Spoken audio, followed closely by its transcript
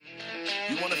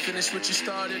You want to finish what you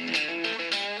started?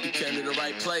 You came to the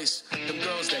right place. The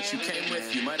girls that you came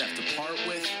with, you might have to part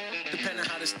with. Depending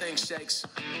how this thing shakes.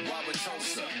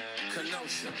 Wauwatosa,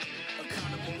 Kenosha,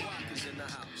 Accountable Rock is in the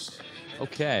house.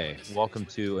 Okay, welcome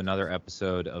to another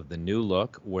episode of The New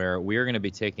Look, where we are going to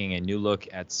be taking a new look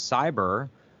at cyber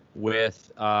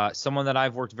with someone that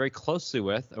I've worked very closely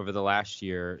with over the last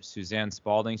year, Suzanne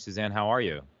Spaulding. Suzanne, how are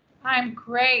you? I'm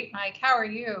great, Mike. How are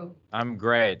you? I'm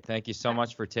great. Thank you so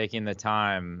much for taking the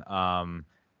time. I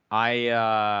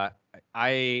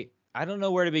don't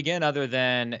know where to begin other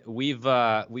than we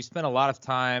spent a lot of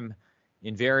time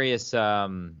in various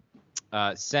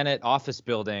Senate office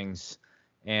buildings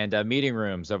and meeting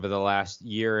rooms over the last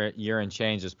year and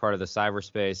change as part of the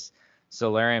Cyberspace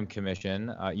Solarium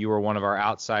Commission. You were one of our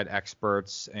outside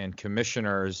experts and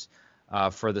commissioners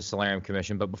for the Solarium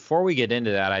Commission. But before we get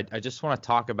into that, I just want to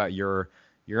talk about your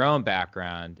own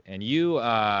background. And you,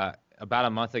 about a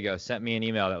month ago, sent me an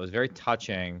email that was very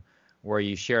touching, where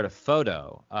you shared a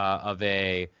photo of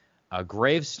a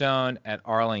gravestone at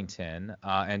Arlington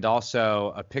and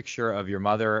also a picture of your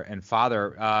mother and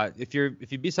father. If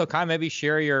you'd be so kind, maybe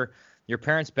share your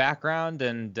parents' background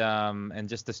and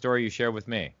just the story you shared with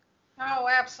me. Oh,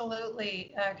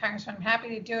 absolutely, Congressman. I'm happy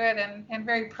to do it and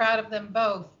very proud of them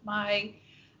both. My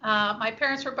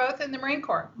parents were both in the Marine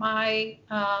Corps. My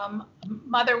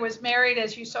mother was married,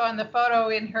 as you saw in the photo,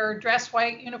 in her dress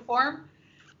white uniform.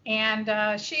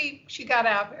 And she got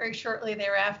out very shortly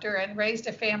thereafter and raised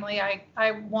a family.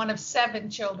 I'm one of 7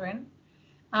 children.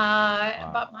 Wow.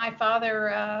 But my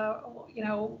father,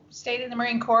 stayed in the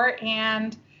Marine Corps,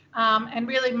 and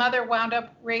really mother wound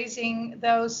up raising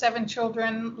those 7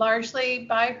 children largely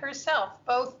by herself,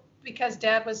 both because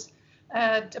dad was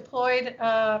deployed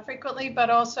frequently, but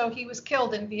also he was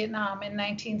killed in Vietnam in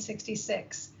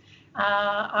 1966.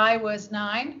 I was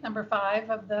 9, number 5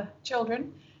 of the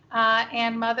children.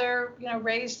 And mother,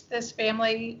 raised this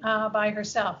family by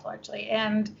herself largely,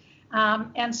 and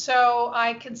so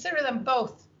I consider them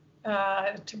both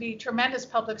to be tremendous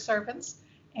public servants,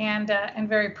 and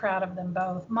very proud of them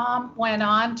both. Mom went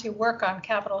on to work on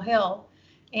Capitol Hill,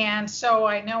 and so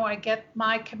I know I get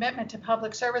my commitment to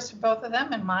public service for both of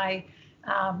them, and my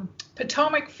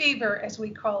Potomac fever, as we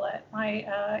call it,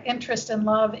 my interest and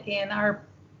love in our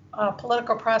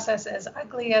political process, as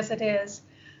ugly as it is.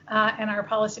 And our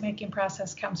policymaking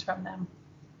process comes from them.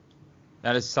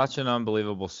 That is such an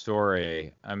unbelievable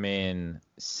story. I mean,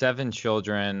 7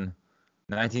 children,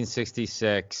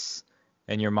 1966,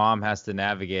 and your mom has to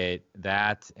navigate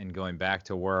that and going back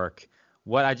to work.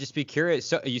 I'd just be curious.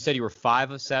 So you said you were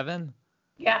 5 of 7?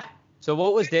 Yeah. So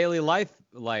what was daily life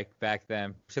like back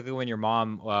then, particularly when your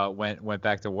mom went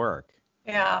back to work?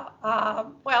 Yeah.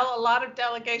 Well, a lot of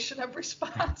delegation of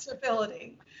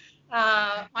responsibility.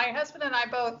 My husband and I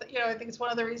both, I think it's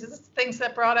one of the things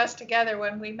that brought us together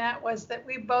when we met was that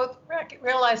we both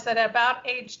realized that at about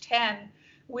age 10,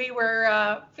 we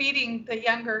were feeding the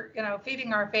younger,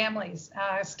 feeding our families,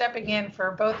 stepping in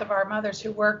for both of our mothers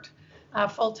who worked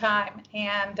full time.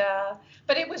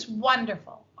 But it was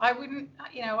wonderful. I wouldn't,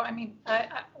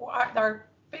 our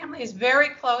family is very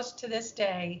close to this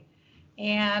day.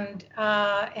 And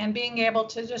being able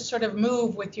to just sort of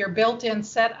move with your built-in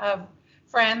set of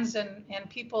friends and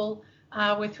people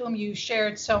with whom you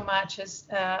shared so much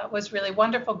was really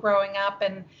wonderful growing up,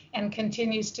 and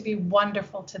continues to be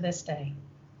wonderful to this day.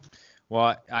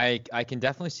 Well, I can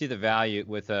definitely see the value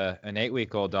with an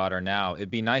 8-week-old daughter now.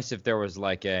 It'd be nice if there was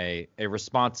like a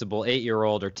responsible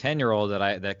 8-year-old or 10-year-old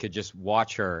that could just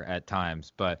watch her at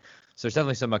times. But so there's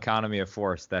definitely some economy of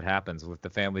force that happens with the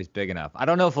family's big enough. I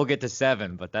don't know if we'll get to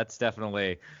 7, but that's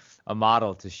definitely a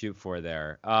model to shoot for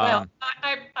there. Well,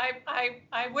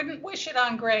 I wouldn't wish it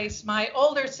on Grace. My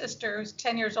older sister, who's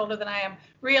 10 years older than I am,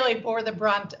 really bore the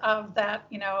brunt of that,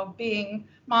 being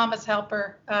mama's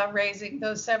helper, raising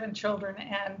those 7 children.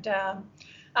 And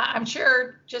I'm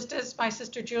sure, just as my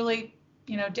sister Julie,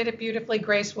 did it beautifully,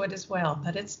 Grace would as well.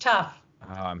 But it's tough.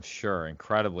 Oh, I'm sure,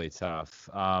 incredibly tough.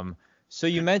 So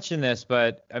you mentioned this,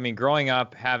 but I mean, growing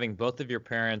up, having both of your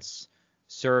parents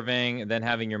serving, then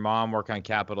having your mom work on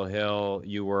Capitol Hill,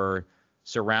 you were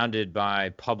surrounded by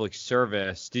public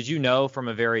service. Did you know from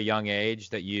a very young age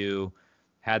that you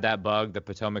had that bug, the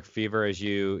Potomac fever, as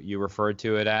you referred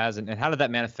to it as? And how did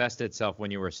that manifest itself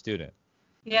when you were a student?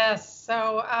 Yes,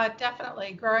 so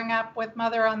definitely growing up with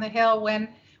mother on the Hill, when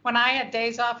I had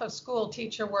days off of school,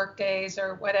 teacher work days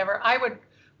or whatever, I would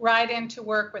ride into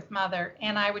work with mother,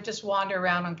 and I would just wander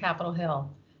around on Capitol Hill,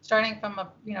 starting from a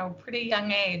pretty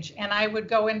young age. And I would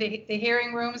go into the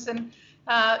hearing rooms and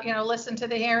listen to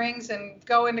the hearings, and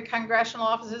go into congressional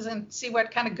offices and see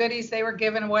what kind of goodies they were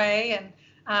giving away. And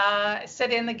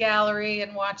sit in the gallery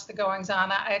and watch the goings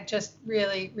on. I just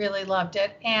really, really loved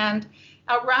it. And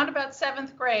around about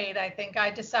 7th grade, I think I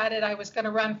decided I was going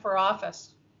to run for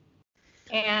office.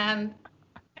 And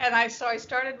I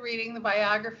started reading the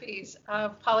biographies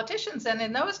of politicians. And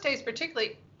in those days,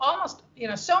 particularly, almost,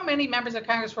 so many members of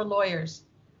Congress were lawyers.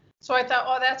 So I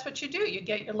thought, that's what you do. You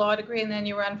get your law degree and then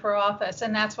you run for office.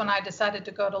 And that's when I decided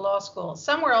to go to law school.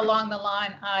 Somewhere along the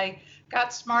line, I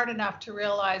got smart enough to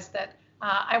realize that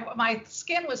my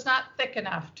skin was not thick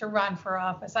enough to run for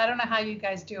office. I don't know how you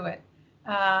guys do it,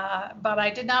 but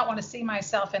I did not want to see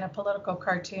myself in a political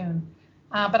cartoon.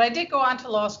 But I did go on to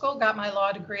law school, got my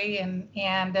law degree, and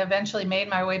eventually made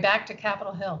my way back to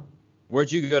Capitol Hill.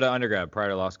 Where'd you go to undergrad prior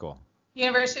to law school?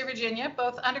 University of Virginia,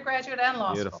 both undergraduate and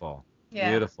law school. Beautiful. Yeah,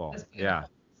 beautiful. Yeah.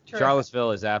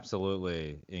 Charlottesville is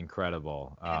absolutely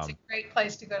incredible. It's a great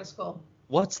place to go to school.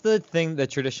 What's the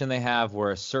tradition they have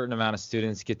where a certain amount of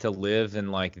students get to live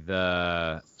in like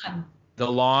the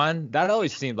lawn? That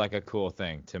always seemed like a cool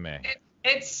thing to me.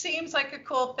 It seems like a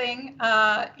cool thing.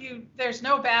 There's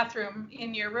no bathroom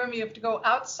in your room. You have to go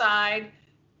outside,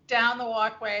 down the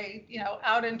walkway,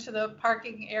 out into the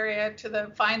parking area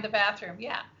to find the bathroom.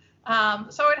 Yeah.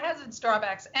 So it has its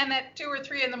drawbacks. And at 2 or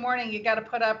 3 in the morning, you got to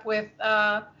put up with,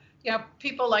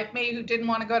 people like me who didn't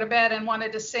want to go to bed and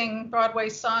wanted to sing Broadway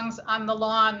songs on the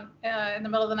lawn in the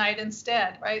middle of the night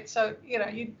instead, right? So, you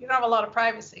don't have a lot of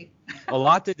privacy. A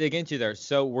lot to dig into there.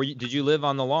 So did you live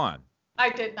on the lawn? I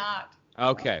did not.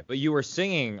 Okay, but you were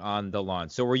singing on the lawn.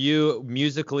 So were you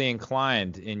musically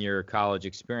inclined in your college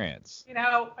experience?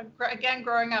 Again,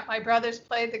 growing up, my brothers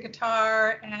played the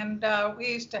guitar, and we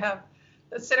used to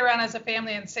sit around as a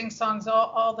family and sing songs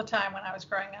all the time when I was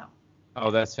growing up. Oh,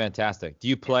 that's fantastic. Do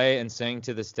you play and sing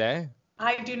to this day?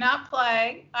 I do not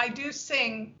play. I do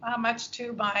sing, much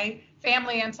to my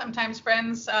family and sometimes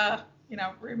friends,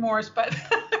 remorse, but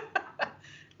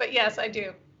but yes, I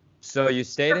do. So you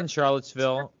stayed in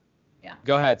Charlottesville. Yeah.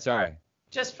 Go ahead. Sorry.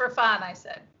 Just for fun, I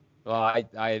said. Well,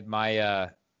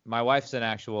 my wife's an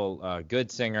actual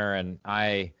good singer, and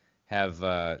I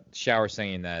have shower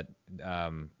singing that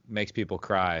makes people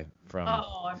cry from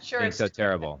I'm sure being so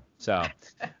terrible. So,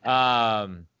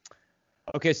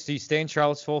 okay, so you stay in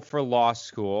Charlottesville for law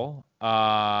school,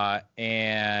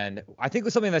 and I think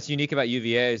something that's unique about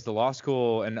UVA is the law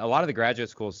school and a lot of the graduate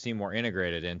schools seem more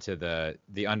integrated into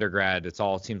the undergrad. It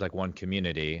seems like one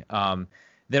community.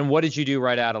 Then what did you do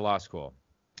right out of law school?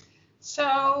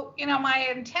 So, my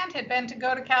intent had been to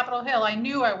go to Capitol Hill. I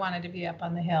knew I wanted to be up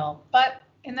on the Hill, but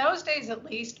in those days, at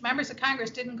least, members of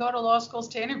Congress didn't go to law schools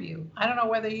to interview. I don't know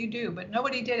whether you do, but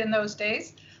nobody did in those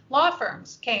days. Law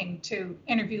firms came to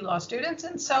interview law students,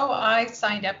 and so I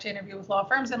signed up to interview with law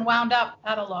firms and wound up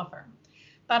at a law firm.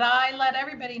 But I let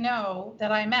everybody know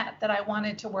that I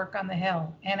wanted to work on the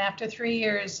Hill. And after 3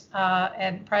 years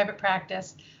in private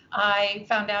practice, I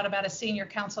found out about a senior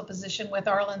counsel position with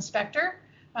Arlen Specter,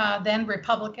 then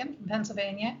Republican from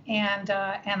Pennsylvania, and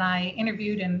I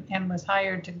interviewed and was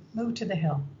hired to move to the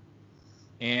Hill.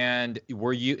 And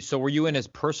were you in his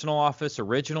personal office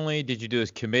originally? Did you do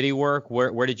his committee work?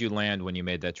 Where did you land when you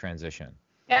made that transition?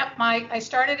 Yeah, I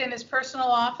started in his personal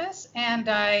office, and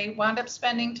I wound up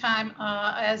spending time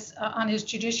on his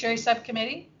Judiciary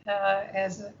Subcommittee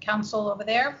as a counsel over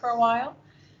there for a while.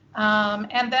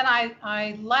 And then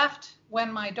I left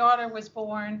when my daughter was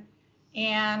born,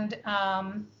 and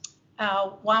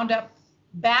wound up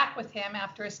back with him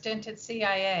after a stint at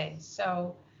CIA.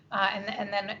 So, and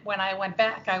then when I went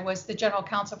back, I was the general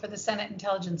counsel for the Senate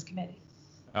Intelligence Committee.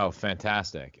 Oh,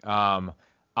 fantastic. I'm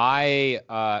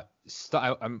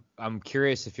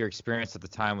curious if your experience at the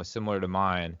time was similar to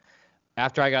mine.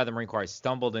 After I got out of the Marine Corps, I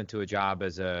stumbled into a job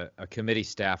as a committee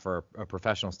staffer, a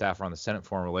professional staffer on the Senate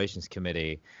Foreign Relations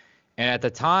Committee. And at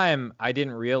the time, I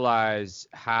didn't realize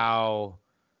how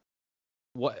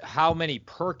many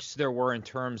perks there were in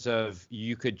terms of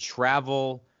you could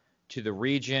travel to the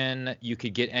region, you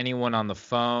could get anyone on the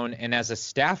phone, and as a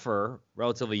staffer,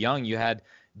 relatively young, you had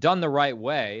done the right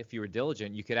way. If you were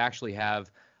diligent, you could actually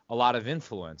have a lot of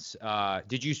influence.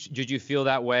 Did you feel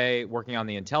that way working on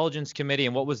the Intelligence Committee,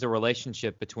 and what was the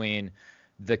relationship between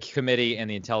the committee and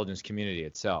the intelligence community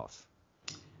itself?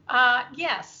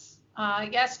 Yes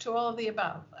to all of the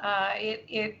above.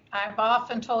 I've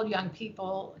often told young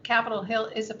people, Capitol Hill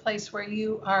is a place where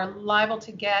you are liable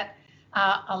to get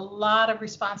a lot of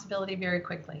responsibility very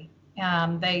quickly.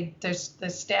 The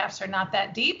staffs are not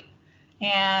that deep,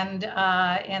 and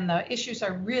the issues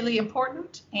are really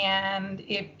important. And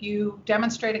if you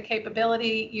demonstrate a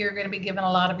capability, you're going to be given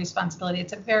a lot of responsibility.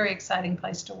 It's a very exciting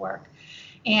place to work,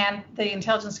 and the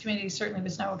intelligence community certainly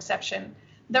was no exception.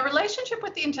 The relationship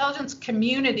with the intelligence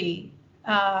community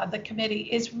the committee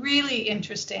is really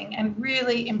interesting and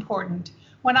really important.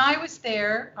 When I was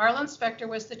there, Arlen Specter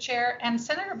was the chair, and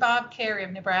Senator Bob Kerrey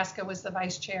of Nebraska was the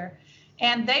vice chair.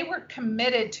 And they were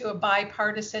committed to a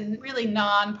bipartisan, really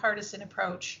nonpartisan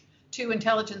approach to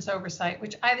intelligence oversight,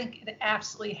 which I think it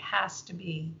absolutely has to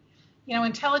be. You know,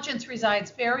 intelligence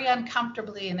resides very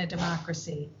uncomfortably in a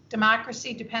democracy.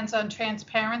 Democracy depends on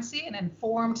transparency and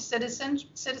informed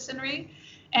citizenry,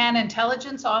 and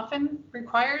intelligence often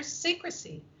requires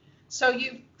secrecy. So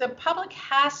the public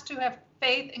has to have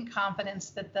faith and confidence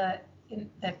that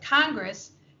that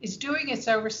Congress is doing its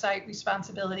oversight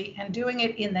responsibility and doing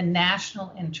it in the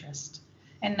national interest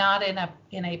and not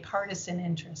in a partisan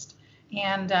interest.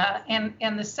 And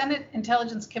the Senate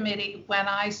Intelligence Committee, when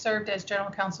I served as general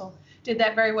counsel, did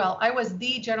that very well. I was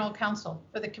the general counsel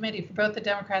for the committee for both the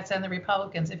Democrats and the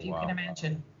Republicans, if you can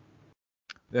imagine.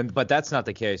 But that's not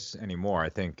the case anymore. I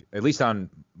think, at least on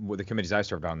the committees I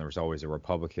served on, there was always a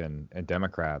Republican and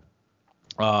Democrat.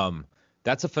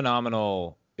 That's a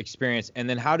phenomenal experience. And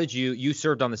then how did you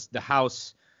served on the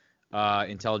House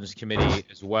Intelligence Committee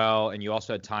as well, and you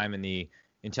also had time in the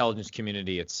intelligence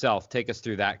community itself. Take us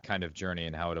through that kind of journey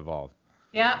and how it evolved.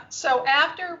 Yeah. So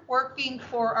after working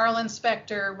for Arlen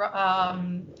Specter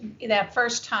that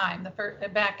first time,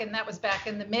 that was back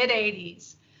in the mid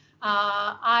 80s.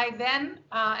 I then,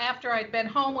 after I'd been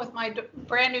home with my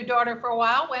brand new daughter for a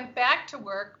while, went back to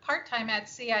work part-time at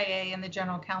CIA in the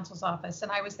general counsel's office,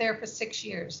 and I was there for 6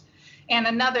 years. And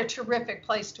another terrific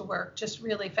place to work, just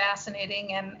really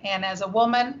fascinating. And as a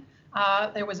woman,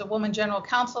 there was a woman general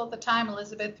counsel at the time,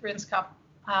 Elizabeth Rinskop,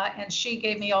 and she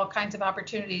gave me all kinds of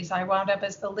opportunities. I wound up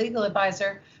as the legal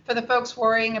advisor for the folks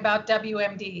worrying about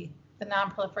WMD, the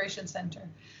Non-Proliferation Center.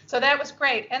 So that was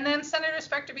great. And then Senator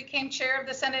Specter became chair of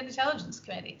the Senate Intelligence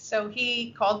Committee. So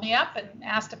he called me up and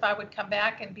asked if I would come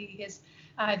back and be his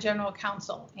general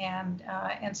counsel. And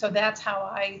so that's how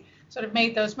I sort of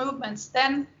made those movements.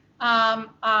 Then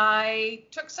I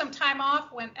took some time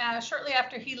off when shortly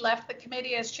after he left the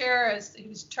committee as chair, as he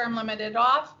was term limited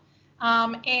off.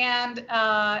 And then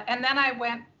I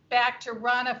went back to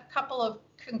run a couple of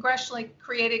congressionally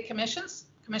created commissions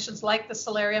like the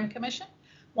Solarium Commission.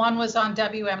 One was on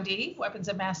WMD, weapons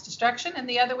of mass destruction, and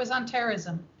the other was on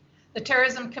terrorism. The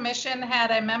Terrorism Commission had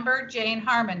a member, Jane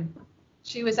Harmon.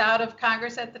 She was out of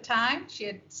Congress at the time. She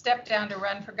had stepped down to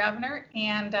run for governor,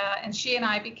 and she and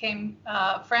I became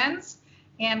friends.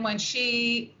 And when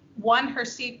she won her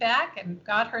seat back and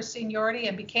got her seniority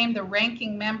and became the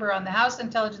ranking member on the House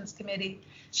Intelligence Committee,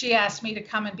 she asked me to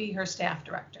come and be her staff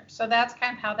director. So that's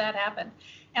kind of how that happened.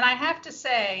 And I have to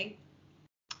say,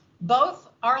 both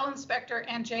Arlen Specter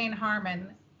and Jane Harmon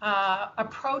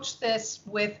approached this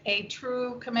with a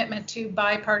true commitment to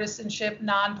bipartisanship,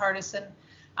 nonpartisan.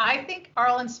 I think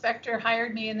Arlen Specter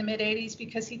hired me in the mid-'80s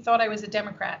because he thought I was a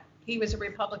Democrat. He was a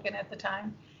Republican at the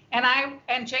time.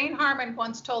 And Jane Harmon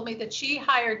once told me that she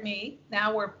hired me,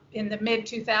 now we're in the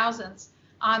mid-2000s,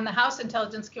 on the House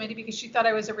Intelligence Committee because she thought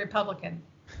I was a Republican.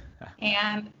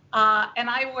 And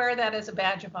I wear that as a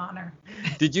badge of honor.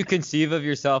 Did you conceive of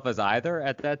yourself as either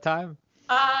at that time?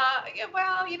 Yeah,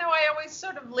 well, you know, I always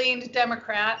sort of leaned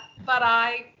Democrat, but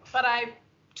I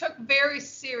took very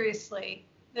seriously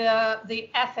the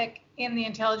ethic in the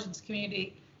intelligence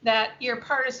community that your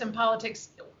partisan politics,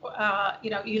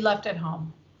 you left at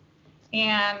home.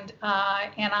 And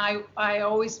I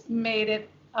always made it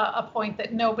a point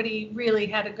that nobody really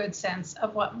had a good sense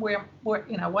of what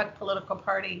political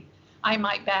party I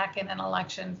might back in an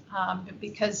election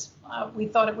because we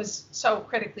thought it was so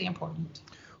critically important.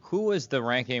 Who was the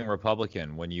ranking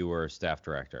Republican when you were staff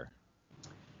director?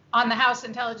 On the House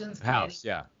Intelligence Committee. House,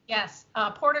 yeah. Yes,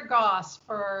 Porter Goss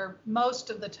for most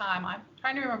of the time. I'm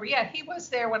trying to remember. Yeah, he was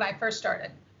there when I first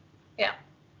started. Yeah.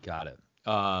 Got it.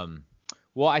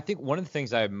 Well, I think one of the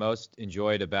things I most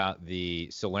enjoyed about the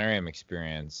Solarium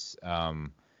experience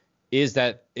is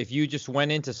that if you just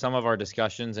went into some of our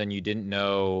discussions and you didn't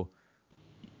know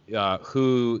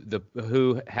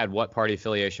who had what party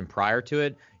affiliation prior to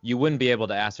it, you wouldn't be able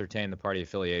to ascertain the party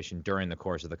affiliation during the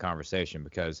course of the conversation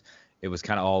because it was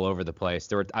kind of all over the place.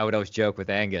 I would always joke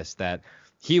with Angus that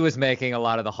he was making a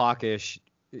lot of the hawkish,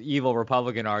 evil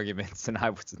Republican arguments, and I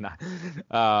was not.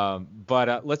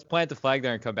 But let's plant the flag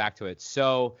there and come back to it.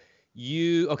 So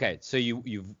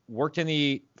you've worked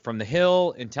from the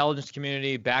Hill intelligence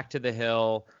community back to the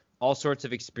Hill, all sorts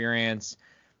of experience.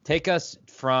 Take us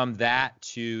from that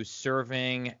to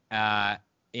serving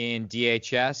in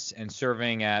DHS and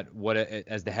serving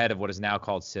as the head of what is now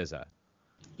called CISA.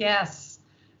 Yes.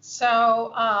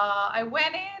 So I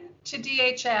went in to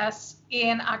DHS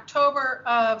in October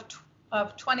of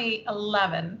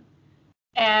 2011,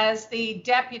 as the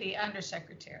deputy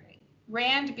undersecretary.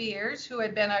 Rand Beers, who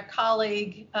had been a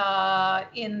colleague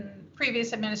in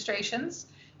previous administrations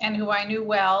and who I knew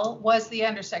well, was the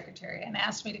undersecretary and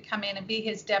asked me to come in and be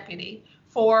his deputy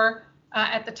for,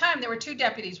 at the time, there were two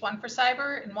deputies, one for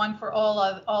cyber and one for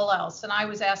all else. And I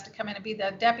was asked to come in and be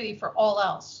the deputy for all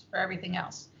else, for everything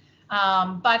else.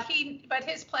 But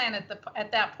his plan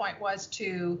at that point was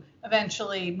to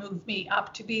eventually move me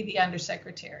up to be the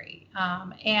undersecretary.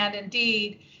 And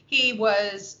indeed, he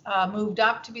was moved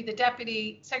up to be the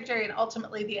deputy secretary and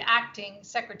ultimately the acting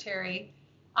secretary.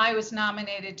 I was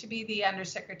nominated to be the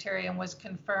undersecretary and was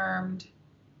confirmed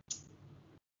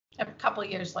a couple of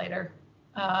years later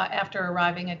after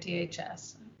arriving at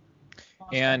DHS.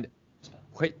 And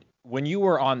when you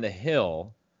were on the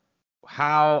Hill,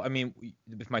 how, I mean,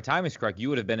 if my time is correct, you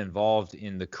would have been involved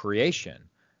in the creation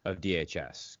of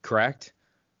DHS, correct?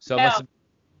 So no,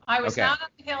 I was not on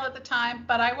the Hill at the time,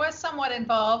 but I was somewhat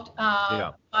involved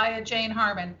via Jane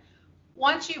Harmon.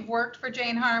 Once you've worked for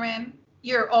Jane Harmon,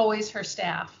 you're always her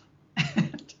staff.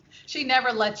 She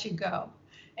never lets you go.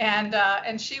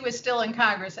 And she was still in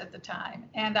Congress at the time.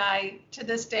 And I, to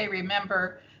this day,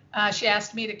 remember she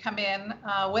asked me to come in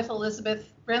with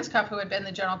Elizabeth Brinskopf, who had been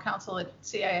the general counsel at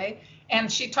CIA. And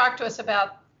she talked to us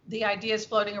about the ideas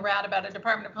floating around about a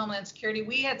Department of Homeland Security.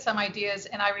 We had some ideas,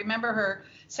 and I remember her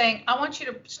saying, I want you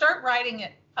to start writing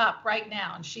it up right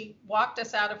now. And she walked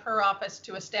us out of her office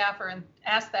to a staffer and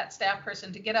asked that staff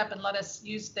person to get up and let us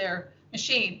use their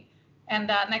machine. And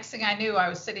next thing I knew, I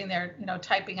was sitting there,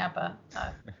 typing up a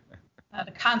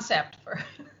concept for.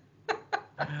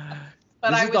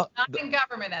 But I was not in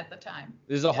government at the time.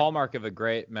 This is a hallmark of a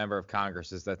great member of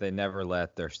Congress, is that they never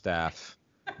let their staff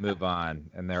move on,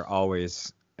 and they're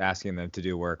always asking them to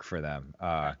do work for them.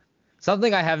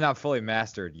 Something I have not fully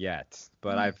mastered yet,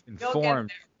 but I've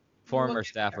informed former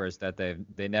staffers that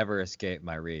they never escape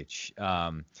my reach.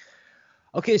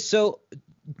 Okay, so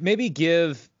maybe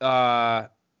give the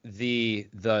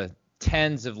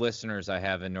tens of listeners I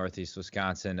have in Northeast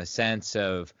Wisconsin a sense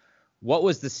of what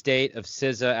was the state of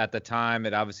CISA at the time.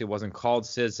 It obviously wasn't called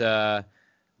CISA.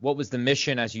 What was the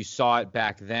mission as you saw it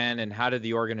back then, and how did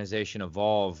the organization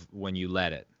evolve when you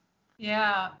led it?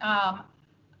 Yeah,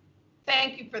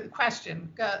 thank you for the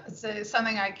question. It's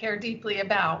something I care deeply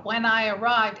about. When I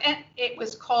arrived, and it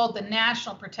was called the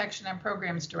National Protection and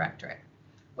Programs Directorate,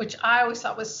 which I always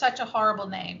thought was such a horrible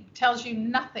name. Tells you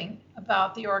nothing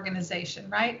about the organization,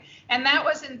 right? And that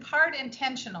was in part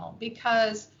intentional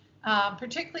because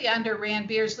particularly under Rand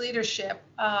Beers' leadership,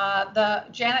 the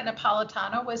Janet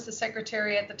Napolitano was the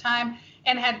secretary at the time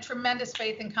and had tremendous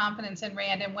faith and confidence in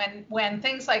Rand. And when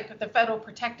things like the Federal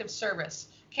Protective Service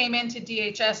came into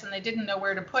DHS and they didn't know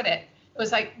where to put it, it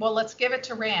was like, well, let's give it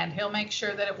to Rand. He'll make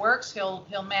sure that it works. He'll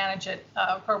manage it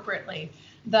appropriately.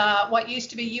 What used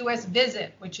to be U.S.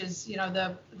 Visit, which is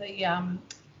the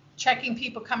checking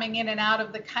people coming in and out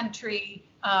of the country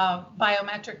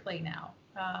biometrically now.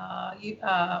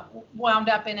 Wound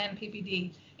up in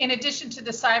NPPD, in addition to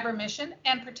the cyber mission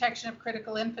and protection of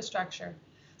critical infrastructure.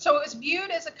 So it was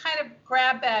viewed as a kind of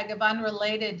grab bag of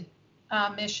unrelated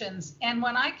missions. And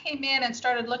when I came in and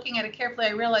started looking at it carefully,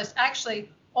 I realized actually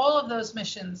all of those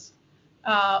missions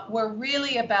were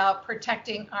really about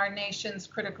protecting our nation's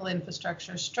critical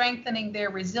infrastructure, strengthening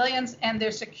their resilience and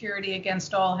their security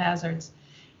against all hazards,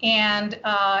 and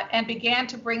began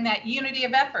to bring that unity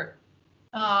of effort.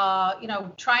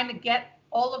 Trying to get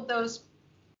all of those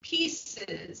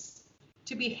pieces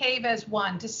to behave as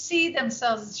one, to see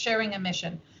themselves as sharing a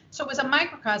mission. So it was a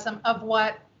microcosm of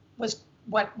what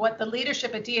the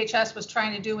leadership at DHS was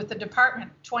trying to do with the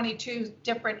department, 22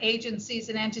 different agencies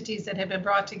and entities that had been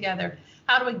brought together.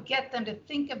 How do we get them to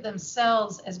think of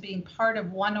themselves as being part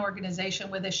of one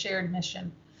organization with a shared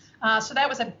mission? So that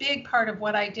was a big part of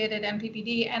what I did at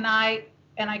NPPD, and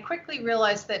I quickly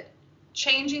realized that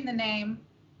changing the name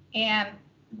and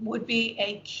would be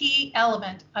a key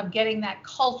element of getting that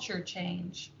culture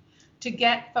change, to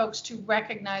get folks to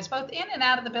recognize both in and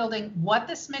out of the building what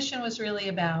this mission was really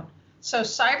about. So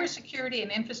Cybersecurity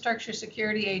and Infrastructure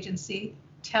Security Agency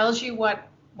tells you what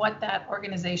that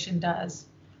organization does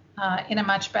in a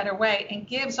much better way and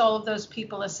gives all of those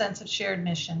people a sense of shared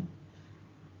mission.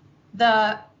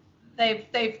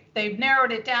 They've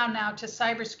narrowed it down now to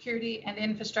cybersecurity and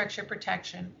infrastructure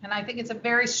protection. And I think it's a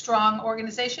very strong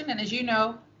organization. And as you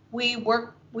know, we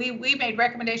made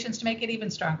recommendations to make it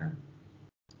even stronger.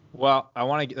 Well,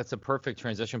 that's a perfect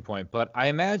transition point. But I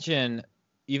imagine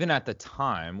even at the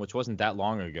time, which wasn't that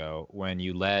long ago, when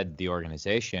you led the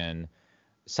organization,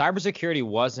 cybersecurity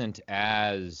wasn't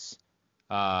as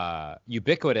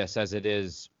ubiquitous as it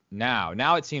is now.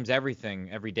 Now it seems every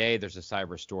day there's a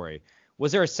cyber story.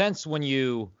 Was there a sense when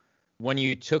you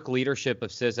took leadership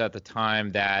of CISA at the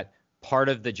time that part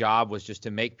of the job was just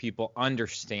to make people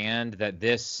understand that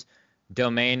this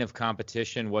domain of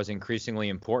competition was increasingly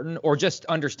important, or just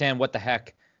understand what the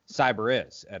heck cyber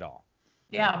is at all?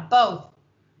 Yeah, both.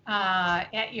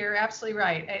 You're absolutely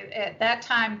right. At that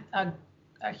time, a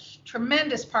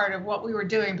tremendous part of what we were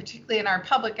doing, particularly in our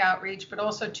public outreach, but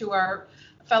also to our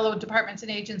fellow departments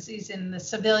and agencies in the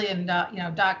civilian,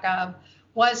 .gov,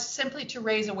 was simply to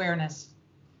raise awareness.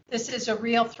 This is a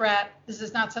real threat. This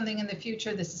is not something in the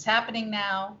future. This is happening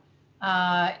now,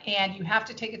 and you have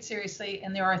to take it seriously.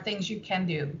 And there are things you can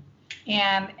do.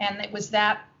 And it was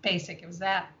that basic. It was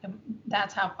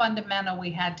that's how fundamental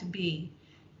we had to be.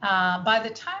 By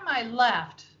the time I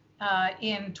left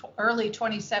in early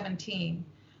 2017,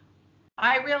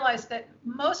 I realized that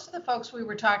most of the folks we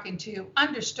were talking to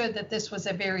understood that this was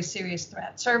a very serious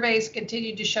threat. Surveys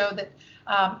continued to show that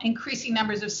increasing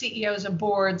numbers of CEOs and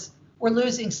boards were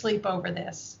losing sleep over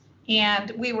this.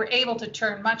 And we were able to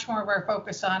turn much more of our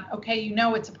focus on, okay,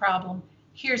 it's a problem.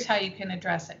 Here's how you can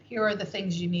address it. Here are the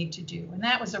things you need to do. And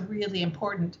that was a really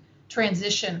important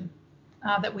transition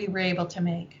that we were able to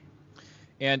make.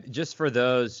 And just for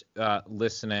those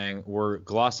listening, we're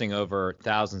glossing over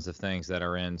thousands of things that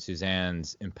are in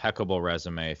Suzanne's impeccable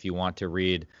resume. If you want to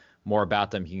read more about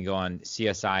them, you can go on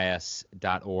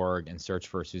csis.org and search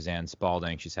for Suzanne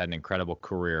Spaulding. She's had an incredible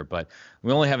career, but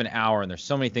we only have an hour and there's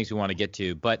so many things we want to get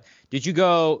to. But did you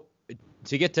go,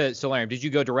 to get to Solarium, did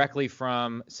you go directly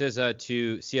from CISA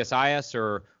to CSIS,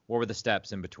 or what were the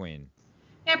steps in between?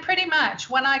 Yeah, pretty much.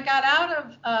 When I got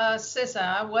out of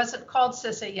CISA, it wasn't called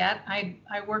CISA yet. I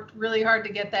worked really hard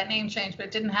to get that name changed, but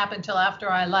it didn't happen until after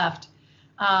I left.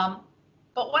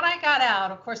 But when I got out,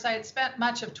 of course, I had spent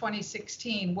much of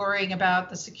 2016 worrying about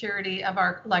the security of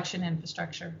our election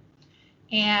infrastructure.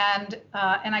 And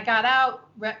I got out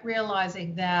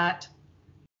realizing that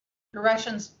the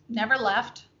Russians never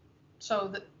left. So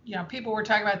that, people were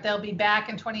talking about they'll be back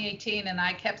in 2018, and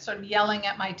I kept sort of yelling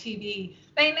at my TV,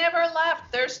 they never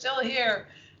left, they're still here.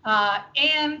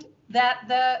 And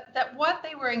that what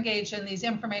they were engaged in, these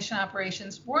information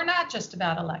operations, were not just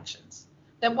about elections.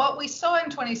 That what we saw in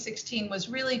 2016 was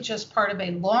really just part of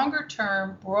a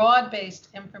longer-term, broad-based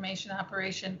information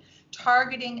operation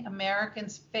targeting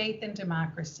Americans' faith in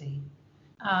democracy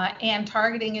and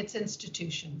targeting its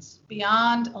institutions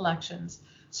beyond elections.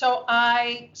 So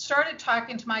I started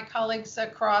talking to my colleagues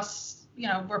across,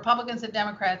 Republicans and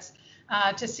Democrats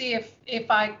to see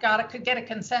if I could get a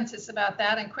consensus about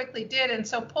that, and quickly did. And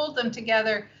so pulled them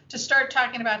together to start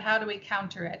talking about how do we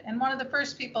counter it. And one of the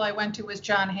first people I went to was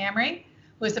John Hamre,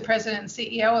 who was the president and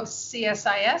CEO of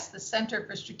CSIS, the Center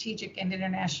for Strategic and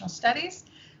International Studies,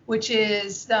 which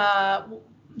is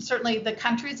certainly the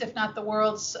country's, if not the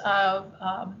world's,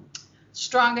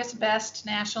 strongest, best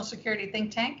national security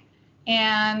think tank.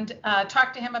 And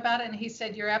talked to him about it, and he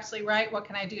said, you're absolutely right, what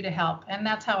can I do to help? And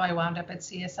that's how I wound up at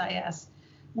CSIS.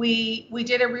 We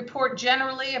did a report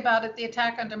generally about the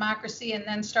attack on democracy, and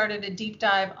then started a deep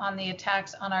dive on the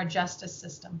attacks on our justice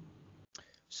system.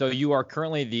 So you are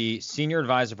currently the Senior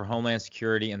Advisor for Homeland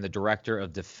Security and the Director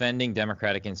of Defending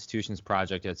Democratic Institutions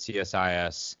Project at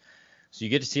CSIS. So you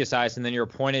get to CSIS, and then you're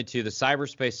appointed to the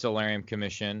Cyberspace Solarium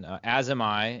Commission, as am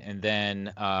I, and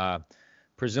then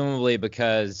presumably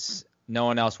because no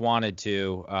one else wanted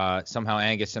to, somehow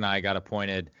Angus and I got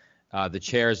appointed the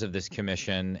chairs of this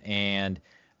commission. And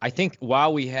I think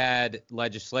while we had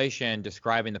legislation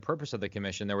describing the purpose of the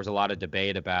commission, there was a lot of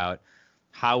debate about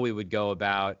how we would go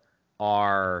about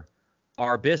our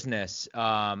business.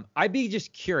 I'd be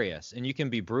just curious, and you can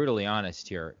be brutally honest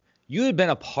here. You had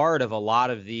been a part of a lot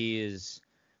of these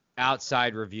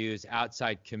outside reviews,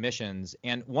 outside commissions,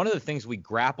 and one of the things we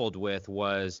grappled with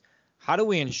was, how do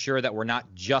we ensure that we're not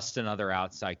just another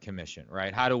outside commission,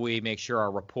 right? How do we make sure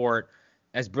our report,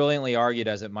 as brilliantly argued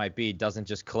as it might be, doesn't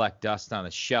just collect dust on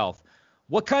a shelf?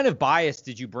 What kind of bias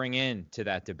did you bring into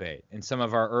that debate in some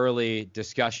of our early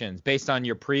discussions based on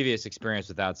your previous experience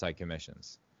with outside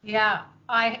commissions? Yeah,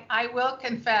 I will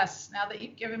confess, now that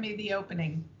you've given me the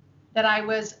opening, that I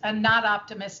was not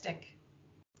optimistic.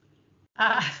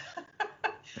 I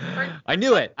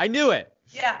knew it.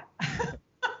 Yeah.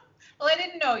 Well, I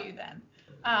didn't know you then,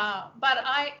 but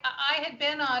I had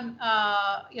been on,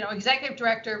 executive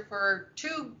director for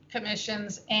 2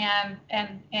 commissions and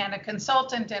a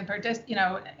consultant and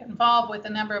involved with a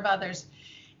number of others.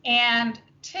 And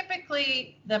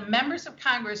typically, the members of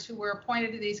Congress who were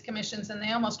appointed to these commissions, and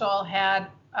they almost all had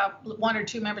 1 or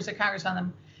 2 members of Congress on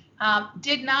them,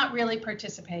 did not really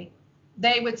participate.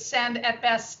 They would send at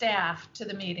best staff to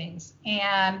the meetings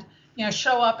and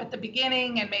show up at the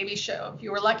beginning and maybe if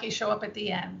you were lucky, show up at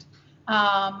the end.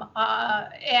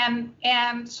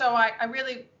 And so I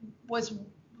really was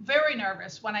very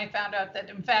nervous when I found out that,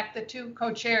 in fact, the two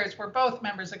co-chairs were both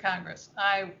members of Congress.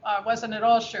 I wasn't at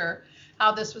all sure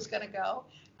how this was going to go.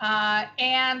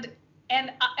 And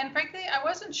frankly, I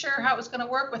wasn't sure how it was going to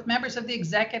work with members of the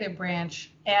executive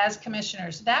branch as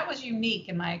commissioners. That was unique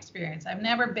in my experience. I've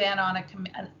never been on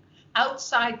an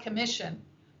outside commission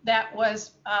that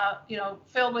was,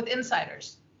 filled with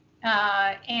insiders.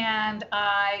 And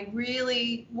I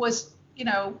really was,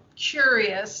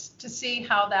 curious to see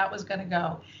how that was going to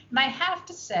go. And I have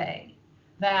to say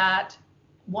that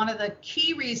one of the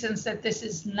key reasons that this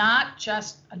is not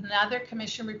just another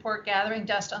commission report gathering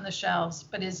dust on the shelves,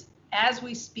 but is, as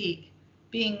we speak,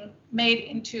 being made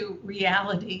into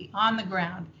reality on the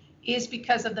ground, is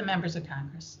because of the members of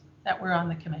Congress that were on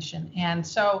the commission. And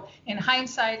so in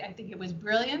hindsight, I think it was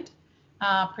brilliant,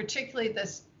 particularly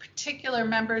this particular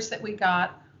members that we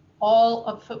got, all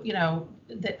of,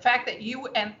 the fact that you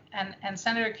and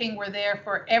Senator King were there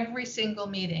for every single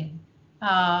meeting,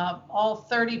 all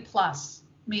 30 plus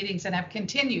meetings, and have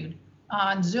continued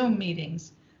on Zoom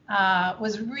meetings,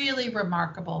 was really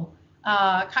remarkable.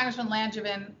 Congressman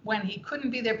Langevin, when he couldn't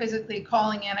be there physically,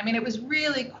 calling in, I mean, it was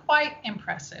really quite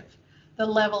impressive, the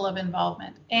level of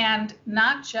involvement, and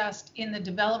not just in the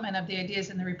development of the ideas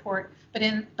in the report, but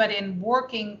in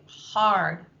working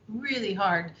hard, really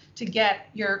hard, to get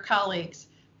your colleagues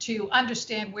to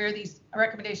understand where these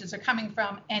recommendations are coming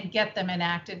from and get them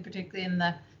enacted, particularly in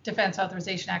the Defense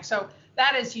Authorization Act. So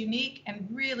that is unique and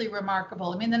really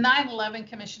remarkable. I mean, the 9/11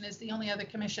 Commission is the only other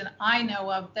commission I know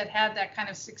of that had that kind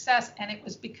of success, and it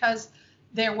was because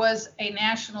there was a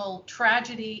national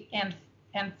tragedy, and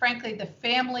frankly, the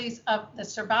families of the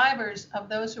survivors of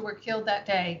those who were killed that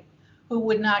day who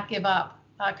would not give up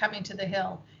coming to the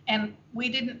Hill. And we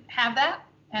didn't have that.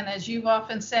 And as you've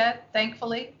often said,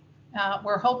 thankfully,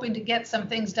 we're hoping to get some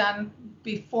things done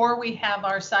before we have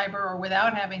our cyber, or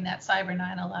without having that cyber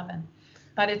 9/11.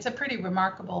 But it's a pretty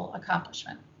remarkable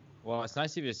accomplishment. Well, it's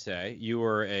nice of you to say you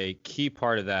were a key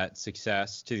part of that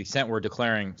success, to the extent we're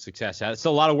declaring success. It's a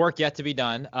lot of work yet to be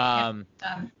done.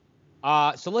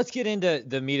 So let's get into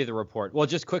the meat of the report. Well,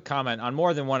 just quick comment. On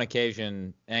more than one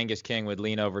occasion, Angus King would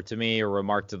lean over to me or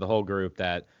remark to the whole group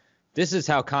that this is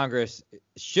how Congress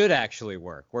should actually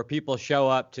work, where people show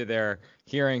up to their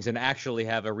hearings and actually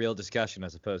have a real discussion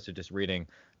as opposed to just reading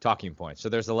talking points. So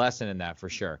there's a lesson in that for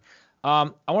sure.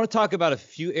 I want to talk about a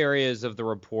few areas of the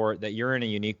report that you're in a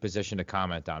unique position to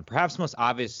comment on. Perhaps most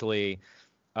obviously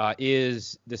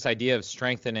is this idea of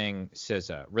strengthening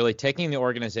CISA, really taking the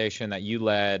organization that you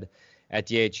led at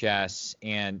DHS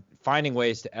and finding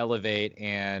ways to elevate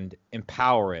and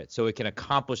empower it so it can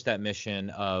accomplish that mission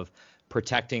of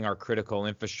protecting our critical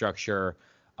infrastructure.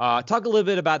 Talk a little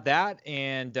bit about that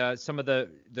and some of the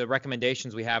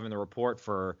recommendations we have in the report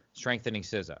for strengthening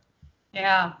CISA.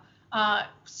 Yeah,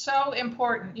 so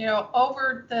important.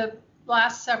 Over the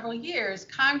last several years,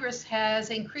 Congress has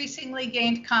increasingly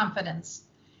gained confidence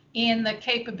in the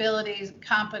capabilities,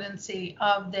 competency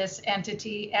of this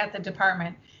entity at the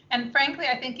department. And frankly,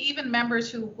 I think even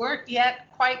members who weren't yet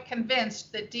quite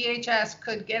convinced that DHS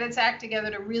could get its act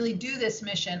together to really do this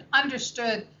mission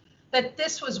understood that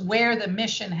this was where the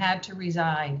mission had to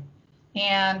reside.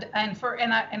 And for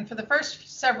the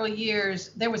first several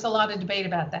years, there was a lot of debate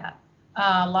about that.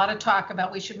 A lot of talk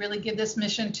about we should really give this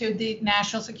mission to the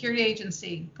National Security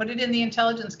Agency, put it in the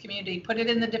intelligence community, put it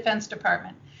in the Defense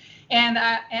Department.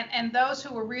 And those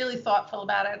who were really thoughtful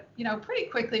about it, pretty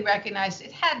quickly recognized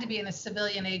it had to be in a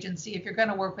civilian agency if you're going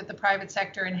to work with the private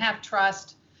sector and have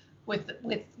trust with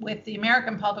the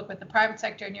American public, with the private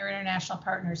sector and your international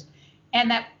partners. And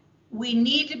that we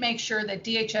need to make sure that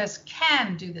DHS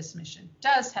can do this mission,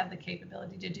 does have the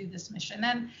capability to do this mission.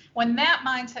 And when that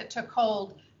mindset took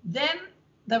hold, then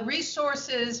the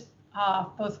resources,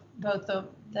 both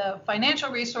the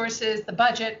financial resources, the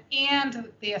budget,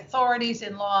 and the authorities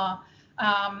in law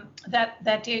that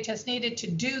DHS needed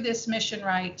to do this mission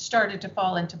right started to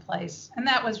fall into place. And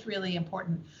that was really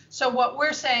important. So what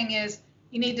we're saying is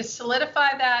you need to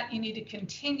solidify that, you need to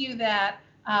continue that,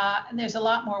 and there's a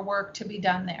lot more work to be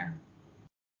done there.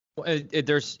 Well,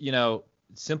 there's,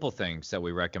 simple things that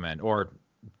we recommend, or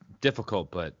difficult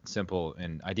but simple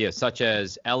in ideas, such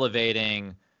as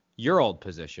elevating your old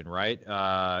position, right?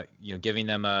 Giving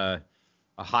them a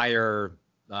higher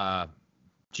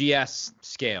GS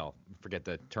scale, forget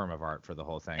the term of art for the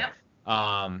whole thing.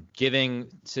 Yep. Giving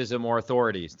CISA more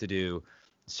authorities to do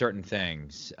certain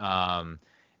things.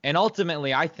 And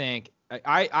ultimately, I think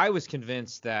I was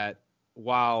convinced that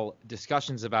while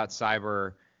discussions about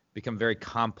cyber become very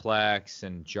complex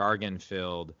and jargon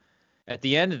filled, at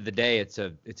the end of the day, it's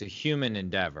a human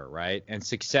endeavor, right? And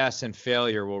success and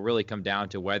failure will really come down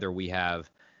to whether we have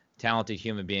talented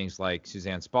human beings like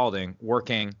Suzanne Spaulding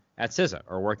working at CISA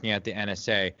or working at the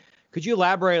NSA. Could you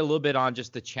elaborate a little bit on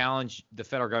just the challenge the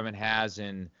federal government has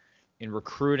in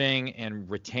recruiting and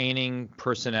retaining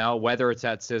personnel, whether it's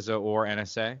at CISA or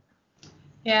NSA?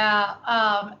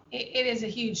 Yeah, it is a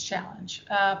huge challenge.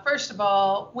 First of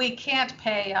all, we can't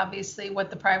pay, obviously, what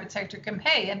the private sector can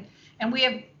pay. And we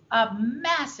have a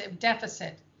massive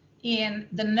deficit in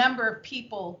the number of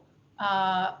people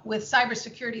with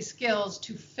cybersecurity skills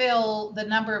to fill the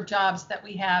number of jobs that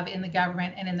we have in the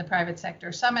government and in the private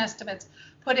sector. Some estimates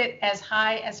put it as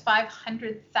high as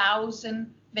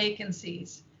 500,000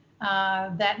 vacancies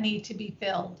that need to be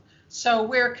filled. So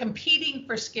we're competing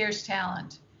for scarce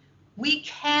talent. We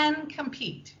can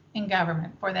compete in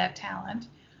government for that talent.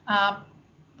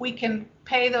 We can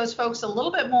pay those folks a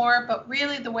little bit more, but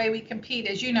really the way we compete,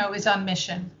 as you know, is on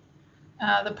mission.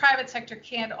 The private sector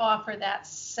can't offer that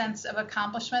sense of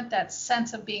accomplishment, that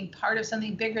sense of being part of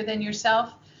something bigger than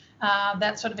yourself,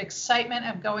 that sort of excitement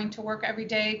of going to work every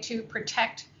day to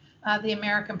protect the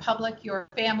American public, your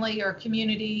family, your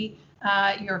community,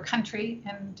 your country,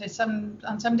 and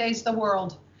on some days the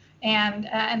world.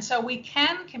 And so we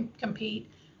can compete,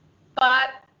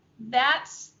 but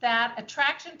that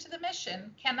attraction to the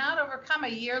mission cannot overcome a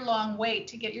year-long wait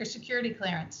to get your security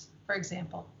clearance, for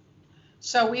example.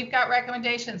 So we've got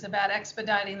recommendations about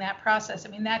expediting that process. I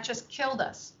mean, that just killed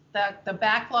us. The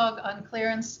backlog on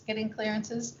getting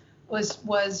clearances was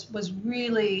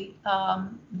really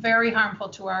very harmful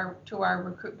to our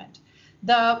recruitment.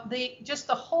 Just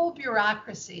the whole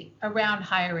bureaucracy around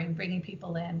hiring, bringing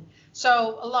people in.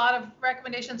 So a lot of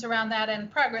recommendations around that,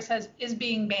 and progress is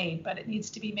being made, but it needs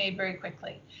to be made very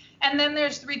quickly. And then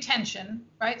there's the retention,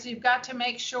 right? So you've got to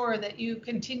make sure that you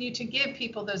continue to give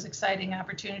people those exciting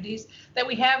opportunities, that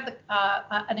we have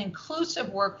an inclusive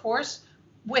workforce.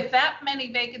 With that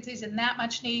many vacancies and that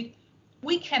much need,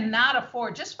 we cannot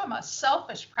afford, just from a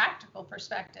selfish, practical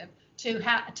perspective,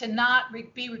 to not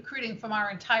be recruiting from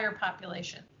our entire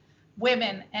population,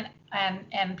 women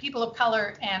and people of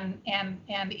color and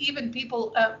even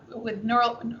people with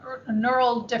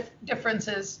neural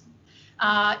differences.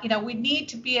 We need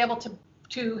to be able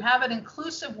to have an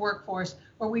inclusive workforce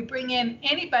where we bring in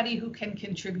anybody who can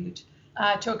contribute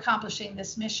to accomplishing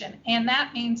this mission. And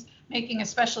that means making a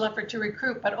special effort to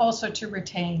recruit, but also to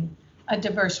retain a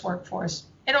diverse workforce.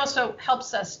 It also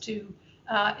helps us to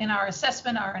in our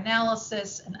assessment, our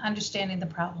analysis, and understanding the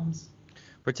problems.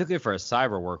 Particularly for a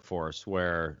cyber workforce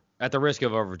where, at the risk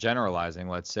of overgeneralizing,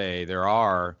 let's say there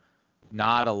are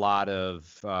not a lot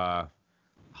of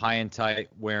high and tight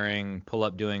wearing,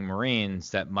 pull-up doing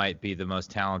Marines that might be the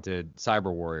most talented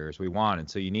cyber warriors we want. And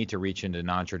so you need to reach into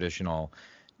non-traditional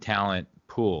talent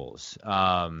pools.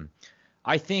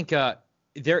 I think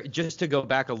just to go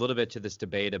back a little bit to this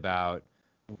debate about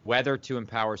whether to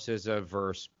empower CISA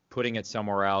versus putting it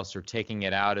somewhere else or taking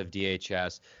it out of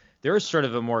DHS, there is sort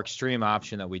of a more extreme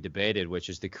option that we debated, which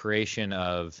is the creation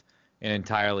of an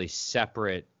entirely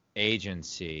separate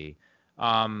agency.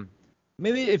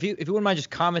 Maybe if you wouldn't mind just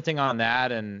commenting on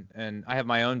that, and I have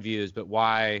my own views, but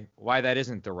why that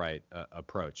isn't the right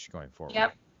approach going forward.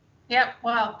 Yep.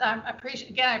 Well, I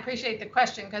appreciate the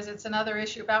question, because it's another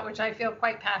issue about which I feel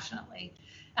quite passionately.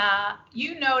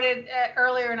 You noted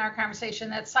earlier in our conversation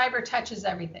that cyber touches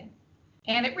everything.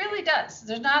 And it really does.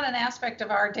 There's not an aspect of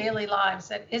our daily lives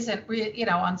that isn't,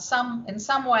 in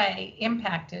some way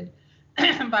impacted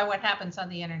by what happens on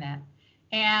the internet.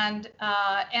 And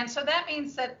so that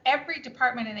means that every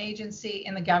department and agency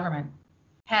in the government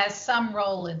has some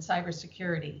role in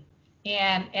cybersecurity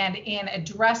and in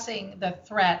addressing the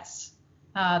threats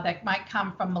that might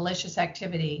come from malicious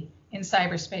activity in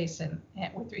cyberspace and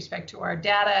with respect to our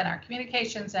data and our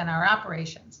communications and our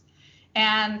operations.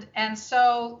 And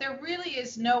so there really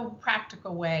is no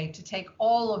practical way to take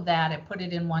all of that and put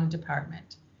it in one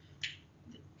department.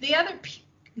 The other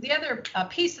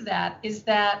piece of that is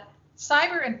that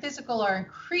cyber and physical are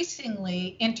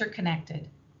increasingly interconnected.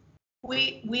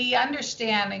 We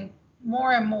understand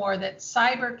more and more that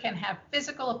cyber can have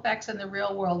physical effects in the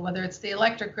real world, whether it's the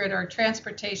electric grid or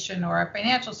transportation or our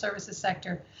financial services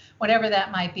sector, whatever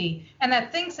that might be, and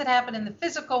that things that happen in the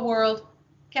physical world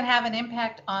can have an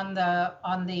impact on the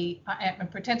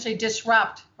and potentially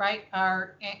disrupt, right,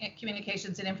 our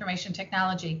communications and information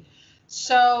technology.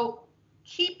 So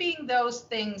keeping those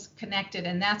things connected,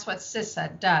 and that's what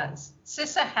CISA does.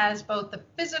 CISA has both the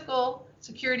physical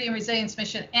security and resilience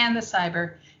mission and the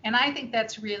cyber, and I think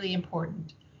that's really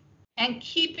important. and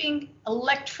keeping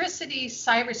electricity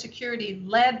cybersecurity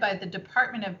led by the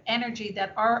Department of Energy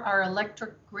that are our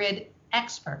electric grid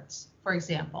experts, for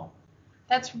example.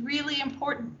 That's really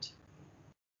important.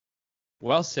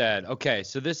 Well said. Okay,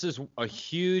 so this is a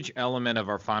huge element of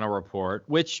our final report,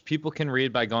 which people can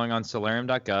read by going on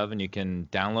solarium.gov, and you can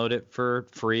download it for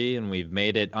free, and we've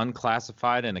made it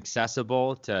unclassified and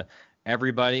accessible to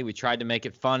everybody. We tried to make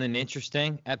it fun and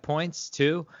interesting at points,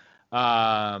 too.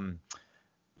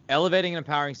 Elevating and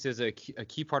empowering is a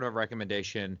key part of our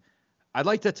recommendation. I'd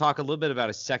like to talk a little bit about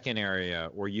a second area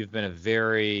where you've been a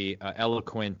very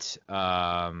eloquent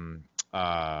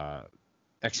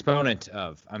exponent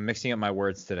of. I'm mixing up my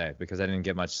words today because I didn't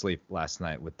get much sleep last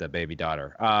night with the baby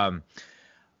daughter,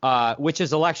 which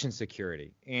is election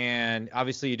security. And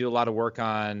obviously you do a lot of work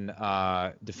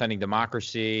on defending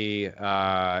democracy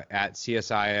at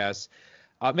CSIS.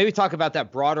 Maybe talk about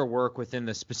that broader work within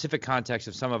the specific context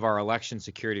of some of our election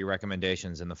security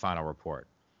recommendations in the final report.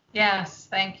 Yes,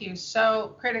 thank you.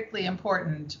 So critically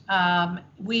important.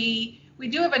 We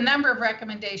do have a number of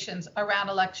recommendations around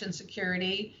election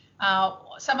security.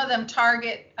 Some of them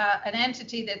target an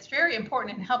entity that's very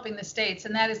important in helping the states,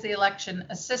 and that is the Election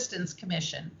Assistance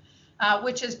Commission,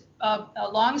 which is a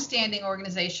longstanding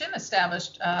organization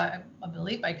established, I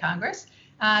believe, by Congress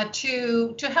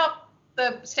to help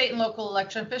the state and local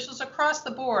election officials across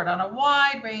the board on a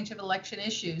wide range of election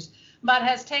issues, but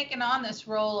has taken on this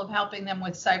role of helping them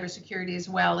with cybersecurity as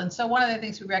well. And so one of the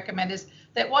things we recommend is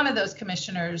that one of those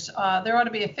commissioners, there ought to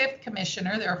be a fifth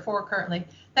commissioner, there are 4 currently,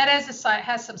 that has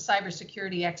some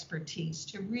cybersecurity expertise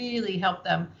to really help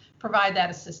them provide that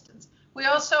assistance. We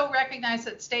also recognize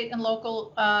that state and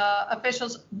local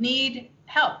officials need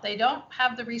help. They don't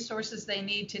have the resources they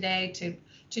need today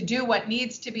to do what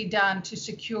needs to be done to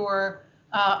secure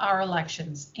our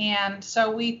elections. And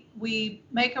so we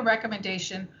make a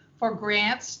recommendation for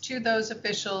grants to those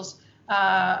officials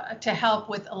to help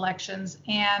with elections.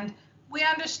 And we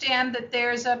understand that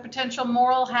there's a potential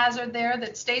moral hazard there,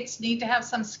 that states need to have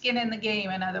some skin in the game.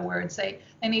 In other words, they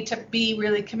need to be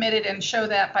really committed and show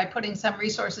that by putting some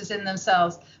resources in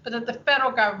themselves, but that the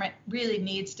federal government really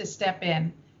needs to step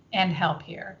in and help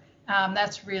here.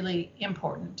 That's really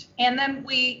important. And then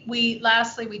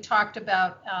lastly, we talked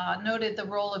about, noted the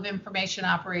role of information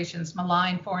operations,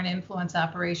 malign foreign influence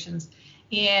operations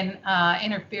in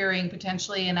interfering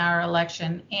potentially in our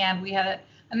election. And we had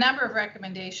a number of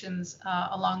recommendations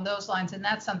along those lines, and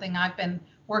that's something I've been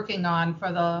working on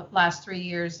for the last 3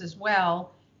 years as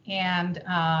well, and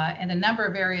a number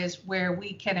of areas where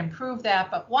we can improve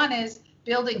that. But one is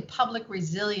building public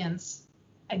resilience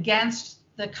against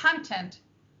the content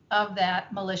of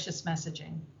that malicious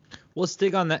messaging. Well, let's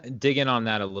dig in on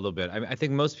that a little bit. I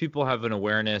think most people have an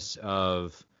awareness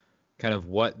of kind of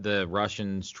what the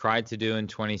Russians tried to do in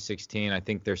 2016. I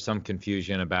think there's some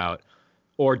confusion about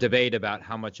or debate about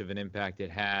how much of an impact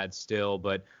it had still.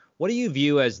 But what do you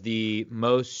view as the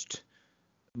most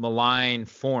malign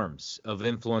forms of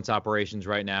influence operations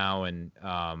right now? And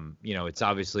it's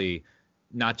obviously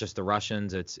not just the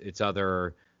Russians; it's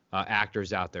other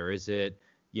actors out there. Is it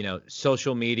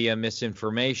social media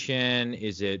misinformation?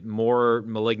 Is it more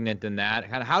malignant than that?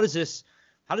 How does this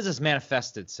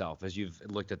manifest itself as you've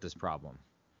looked at this problem?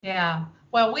 Yeah,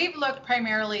 well, we've looked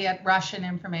primarily at Russian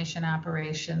information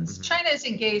operations. Mm-hmm. China is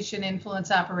engaged in influence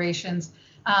operations,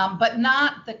 but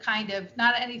not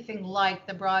anything like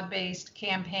the broad-based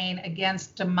campaign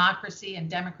against democracy and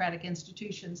democratic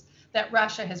institutions that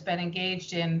Russia has been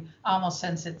engaged in almost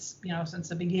since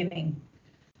the beginning.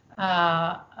 And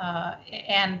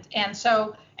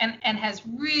has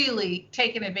really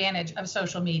taken advantage of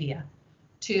social media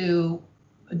to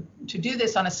do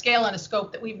this on a scale and a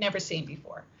scope that we've never seen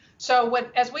before. So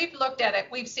as we've looked at it,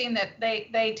 we've seen that they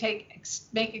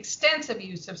make extensive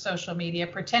use of social media,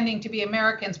 pretending to be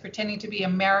Americans, pretending to be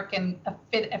American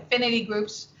affinity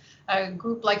groups, a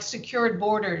group like Secured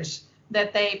Borders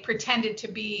that they pretended to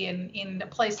be in a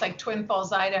place like Twin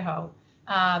Falls, Idaho.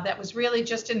 That was really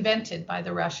just invented by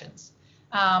the Russians.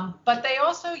 But they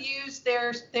also use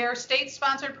their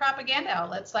state-sponsored propaganda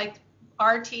outlets like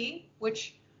RT,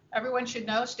 which everyone should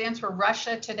know stands for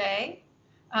Russia Today,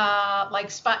 like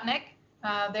Sputnik.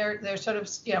 They're sort of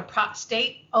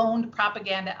state-owned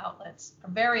propaganda outlets, are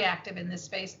very active in this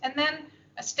space. And then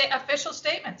official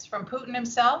statements from Putin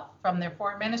himself, from their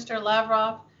foreign minister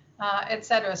Lavrov, et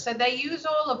cetera. So they use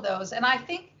all of those. And I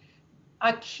think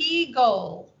a key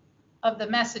goal of the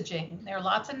messaging, there are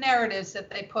lots of narratives that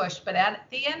they push, but at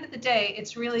the end of the day,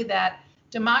 it's really that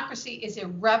democracy is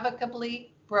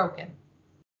irrevocably broken,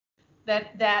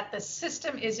 that the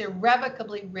system is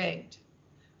irrevocably rigged.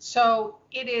 So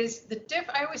it is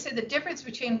I always say the difference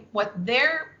between what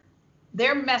their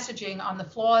their messaging on the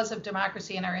flaws of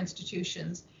democracy in our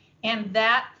institutions, and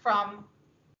that from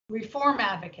reform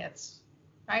advocates,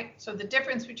 right? So the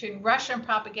difference between Russian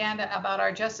propaganda about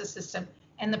our justice system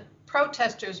and the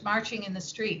protesters marching in the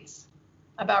streets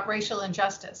about racial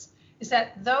injustice is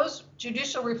that those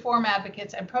judicial reform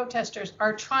advocates and protesters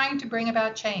are trying to bring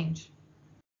about change,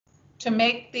 to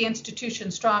make the institution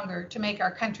stronger, to make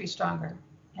our country stronger.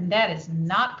 And that is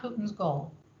not Putin's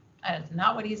goal. That is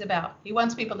not what he's about. He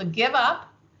wants people to give up,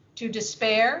 to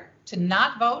despair, to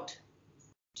not vote,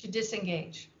 to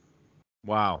disengage.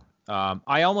 Wow.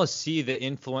 I almost see the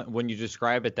influence, when you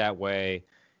describe it that way,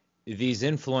 these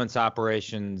influence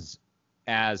operations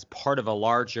as part of a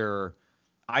larger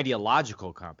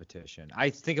ideological competition. I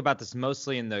think about this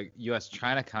mostly in the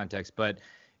U.S.-China context, but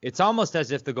it's almost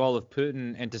as if the goal of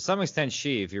Putin, and to some extent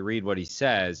Xi, if you read what he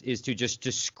says, is to just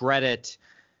discredit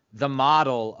the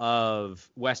model of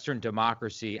Western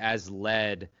democracy as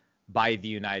led by the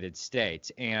United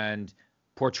States and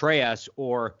portray us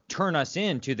or turn us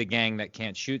into the gang that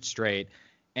can't shoot straight,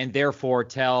 and therefore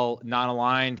tell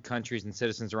non-aligned countries and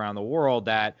citizens around the world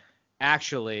that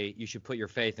actually you should put your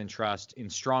faith and trust in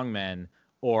strongmen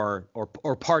or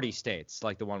party states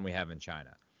like the one we have in China.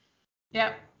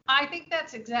 Yeah, I think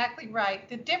that's exactly right.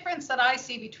 The difference that I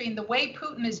see between the way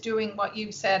Putin is doing what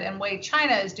you said and the way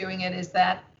China is doing it is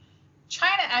that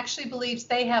China actually believes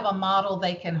they have a model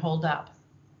they can hold up.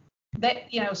 That,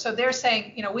 so they're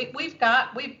saying,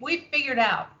 we've figured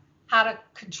out how to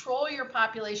control your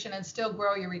population and still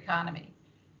grow your economy.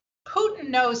 Putin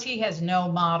knows he has no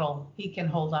model he can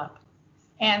hold up.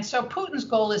 And so Putin's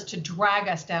goal is to drag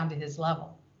us down to his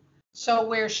level. So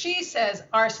where Xi says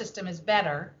our system is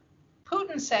better,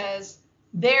 Putin says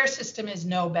their system is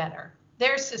no better.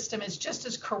 Their system is just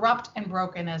as corrupt and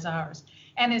broken as ours.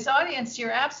 And his audience,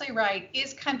 you're absolutely right,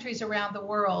 is countries around the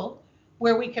world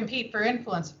where we compete for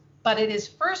influence. But it is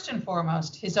first and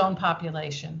foremost his own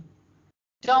population.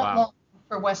 Don't long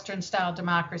for Western style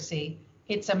democracy.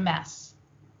 It's a mess.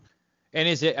 And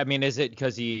is it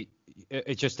because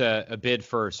it's just a bid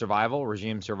for survival,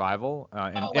 regime survival,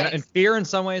 and fear in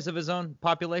some ways of his own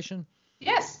population?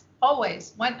 Yes,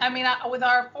 always. With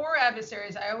our four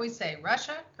adversaries, I always say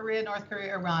Russia, Korea, North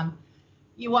Korea, Iran.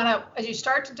 You want to, as you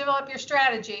start to develop your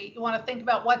strategy, you want to think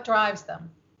about what drives them.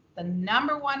 The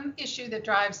number one issue that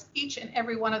drives each and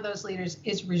every one of those leaders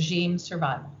is regime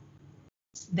survival.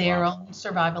 It's their own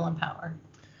survival and power.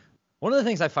 One of the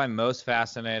things I find most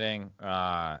fascinating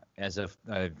as a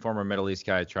former Middle East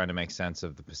guy trying to make sense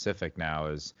of the Pacific now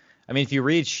is, if you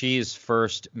read Xi's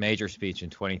first major speech in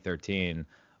 2013,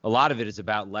 a lot of it is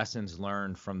about lessons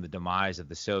learned from the demise of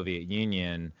the Soviet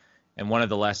Union. And one of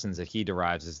the lessons that he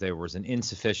derives is there was an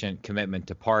insufficient commitment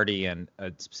to party and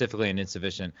specifically an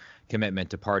insufficient commitment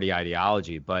to party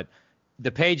ideology. But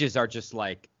the pages are just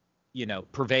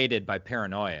pervaded by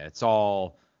paranoia. It's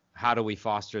all, how do we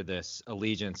foster this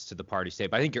allegiance to the party state?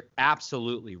 But I think you're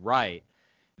absolutely right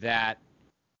that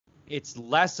it's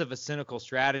less of a cynical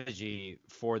strategy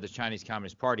for the Chinese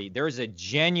Communist Party. There is a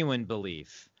genuine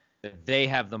belief that they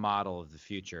have the model of the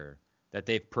future, that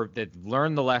they've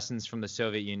learned the lessons from the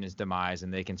Soviet Union's demise,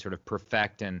 and they can sort of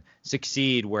perfect and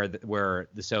succeed where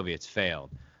the Soviets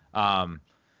failed.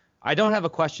 I don't have a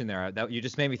question there. That you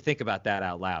just made me think about that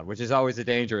out loud, which is always a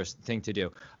dangerous thing to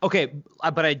do. Okay,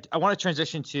 but I want to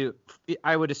transition to,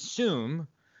 I would assume,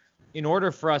 in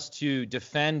order for us to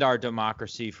defend our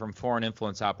democracy from foreign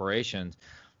influence operations,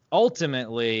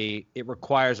 ultimately it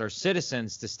requires our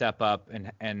citizens to step up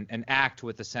and act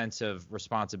with a sense of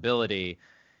responsibility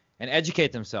and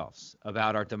educate themselves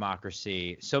about our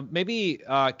democracy. So maybe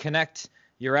connect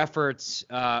your efforts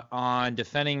on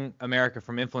defending America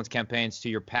from influence campaigns to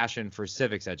your passion for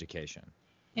civics education.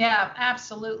 Yeah,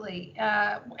 absolutely.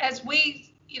 As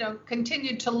we,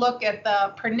 continued to look at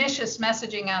the pernicious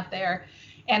messaging out there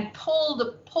and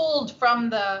pulled from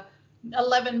the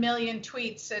 11 million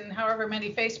tweets and however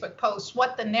many Facebook posts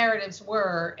what the narratives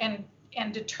were,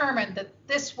 and determined that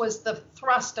this was the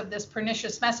thrust of this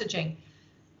pernicious messaging,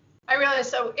 I realized,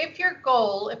 so if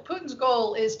Putin's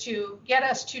goal is to get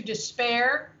us to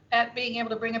despair at being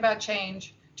able to bring about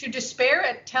change, to despair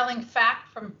at telling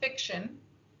fact from fiction,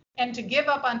 and to give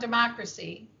up on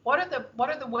democracy, what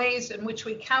are the ways in which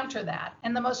we counter that?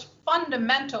 And the most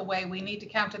fundamental way we need to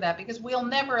counter that, because we'll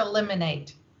never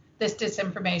eliminate this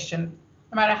disinformation,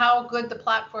 no matter how good the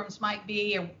platforms might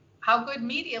be or how good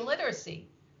media literacy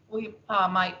we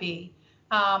might be,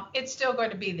 it's still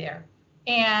going to be there.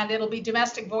 And it'll be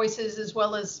domestic voices as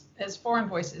well as foreign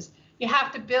voices. You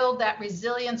have to build that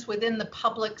resilience within the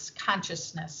public's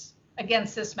consciousness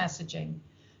against this messaging.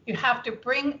 You have to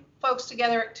bring folks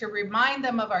together to remind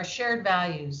them of our shared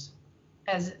values,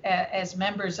 as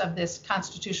members of this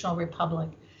constitutional republic,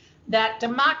 that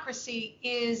democracy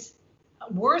is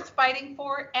worth fighting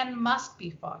for and must be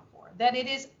fought for, that it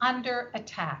is under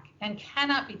attack and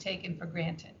cannot be taken for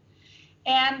granted,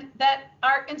 and that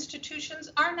our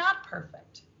institutions are not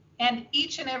perfect. And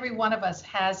each and every one of us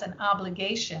has an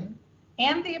obligation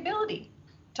and the ability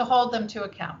to hold them to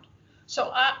account.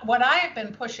 So what I have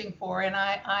been pushing for, and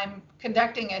I'm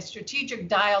conducting a strategic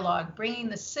dialogue, bringing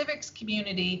the civics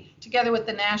community together with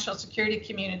the national security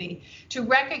community to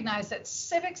recognize that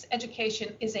civics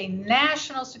education is a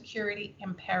national security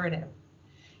imperative.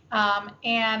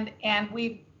 And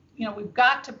we've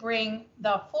got to bring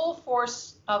the full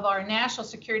force of our national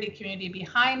security community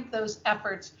behind those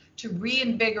efforts to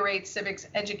reinvigorate civics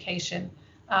education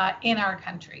in our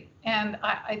country. And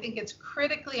I think it's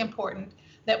critically important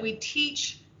that we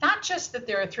teach not just that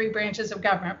there are 3 branches of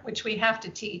government, which we have to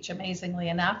teach, amazingly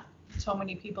enough. So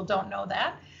many people don't know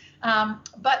that,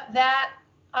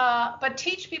 but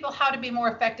teach people how to be more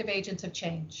effective agents of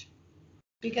change,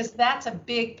 because that's a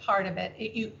big part of it.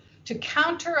 To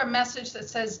counter a message that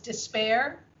says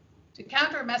despair, to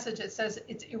counter a message that says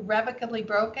it's irrevocably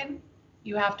broken,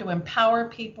 you have to empower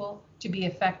people to be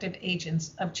effective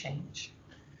agents of change.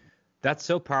 That's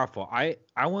so powerful. I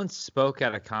once spoke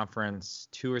at a conference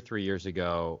 2 or 3 years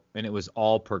ago, and it was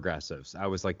all progressives. I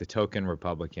was like the token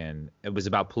Republican. It was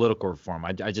about political reform.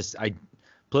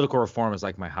 Political reform is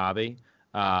like my hobby.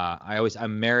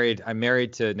 I'm married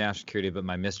to national security, but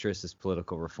my mistress is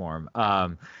political reform.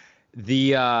 But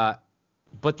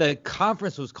the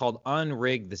conference was called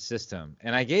Unrig the System.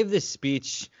 And I gave this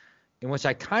speech in which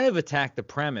I kind of attacked the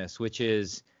premise, which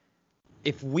is,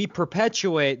 if we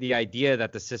perpetuate the idea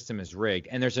that the system is rigged,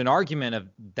 and there's an argument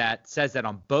that says that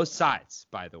on both sides,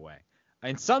 by the way,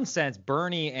 in some sense,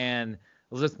 Bernie and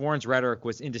Elizabeth Warren's rhetoric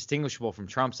was indistinguishable from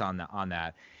Trump's on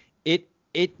that.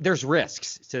 There's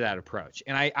risks to that approach.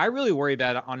 And I really worry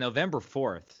about it on November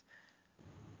 4th.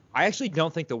 I actually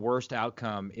don't think the worst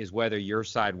outcome is whether your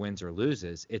side wins or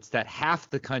loses. It's that half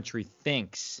the country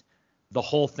thinks the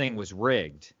whole thing was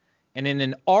rigged. And in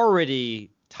an already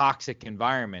toxic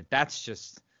environment, that's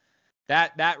just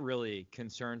that really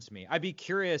concerns me. I'd be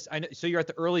curious. So you're at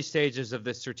the early stages of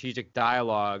this strategic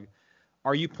dialogue.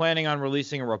 Are you planning on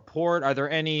releasing a report? Are there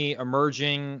any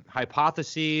emerging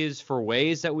hypotheses for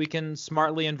ways that we can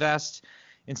smartly invest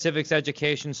in civics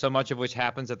education, so much of which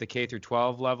happens at the K through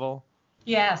 12 level?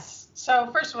 Yes.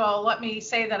 So first of all, let me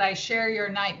say that I share your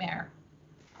nightmare.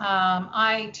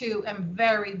 I too am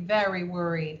very, very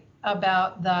worried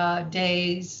about the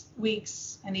days,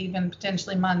 weeks, and even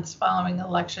potentially months following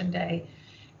Election Day,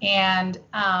 and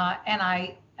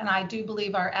I do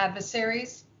believe our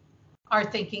adversaries are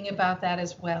thinking about that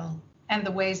as well, and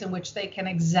the ways in which they can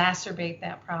exacerbate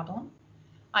that problem.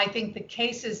 I think the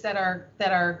cases that are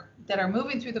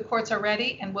moving through the courts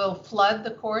already and will flood the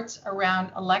courts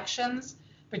around elections,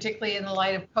 particularly in the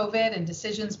light of COVID and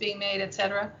decisions being made, et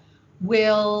cetera,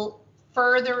 will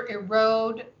further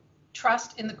erode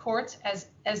trust in the courts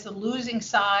as the losing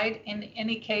side in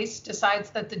any case decides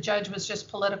that the judge was just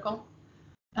political.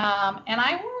 And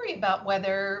I worry about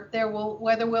whether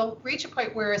we'll reach a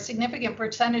point where a significant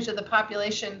percentage of the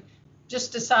population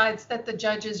just decides that the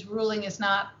judge's ruling is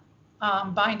not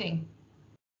binding,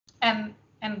 and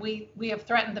we have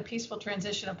threatened the peaceful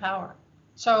transition of power.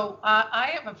 So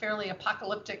I have a fairly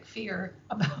apocalyptic fear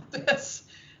about this,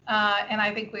 and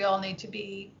I think we all need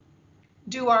to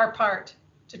do our part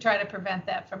to try to prevent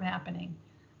that from happening.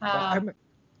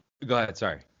 Go ahead.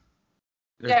 Sorry.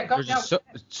 There's just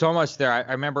so much there.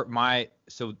 I remember when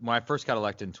I first got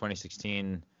elected in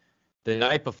 2016, the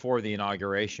night before the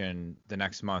inauguration, the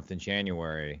next month in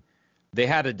January, they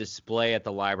had a display at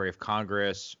the Library of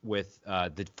Congress with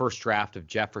the first draft of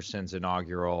Jefferson's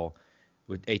inaugural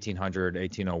with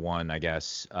 1801, I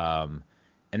guess. And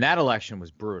that election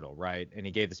was brutal, right? And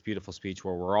he gave this beautiful speech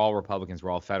where we're all Republicans,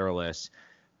 we're all Federalists.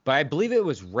 But I believe it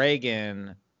was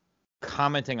Reagan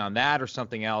commenting on that or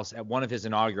something else at one of his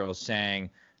inaugurals saying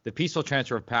the peaceful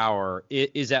transfer of power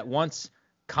is at once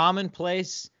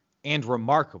commonplace and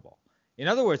remarkable. In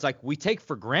other words, like, we take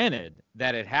for granted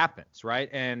that it happens, right?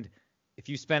 And if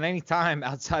you spend any time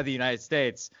outside the United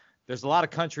States, there's a lot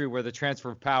of country where the transfer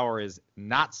of power is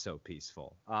not so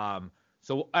peaceful.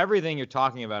 So everything you're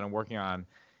talking about and working on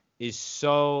is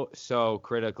so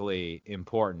critically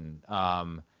important.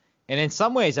 And in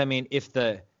some ways, I mean, if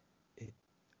there's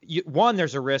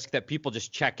a risk that people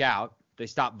just check out, they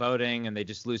stop voting, and they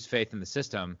just lose faith in the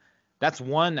system. That's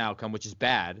one outcome, which is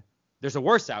bad. There's a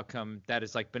worse outcome that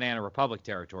is like Banana Republic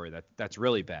territory. That's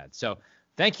really bad. So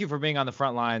thank you for being on the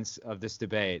front lines of this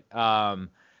debate.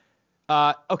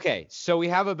 Okay, so we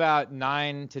have about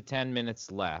 9 to 10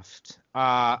 minutes left.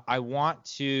 I want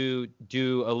to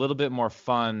do a little bit more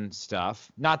fun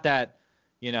stuff. Not that,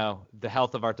 the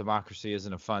health of our democracy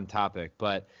isn't a fun topic,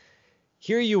 but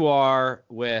here you are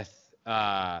with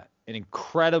an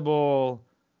incredible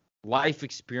life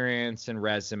experience and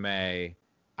resume.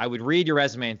 I would read your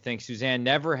resume and think Suzanne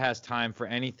never has time for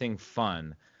anything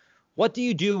fun. What do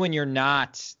you do when you're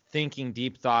not thinking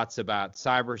deep thoughts about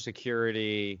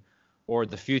cybersecurity or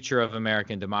the future of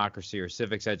American democracy or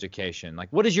civics education? Like,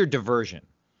 what is your diversion?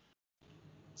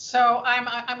 So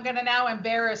I'm going to now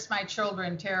embarrass my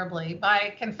children terribly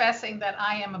by confessing that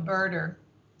I am a birder.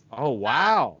 Oh,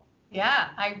 wow. Yeah,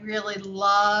 I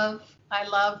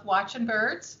love watching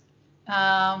birds.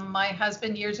 My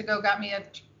husband years ago got me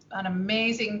an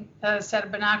amazing set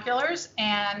of binoculars,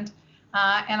 and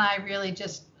I really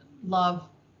just love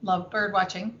bird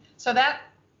watching. So that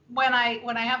when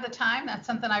I have the time, that's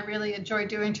something I really enjoy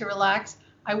doing to relax.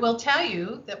 I will tell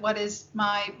you that what is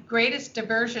my greatest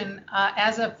diversion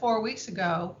as of 4 weeks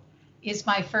ago is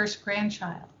my first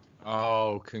grandchild.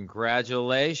 Oh,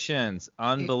 congratulations.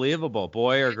 Unbelievable.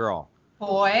 Boy or girl?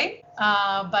 Boy,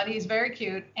 but he's very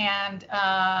cute and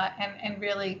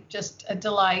really just a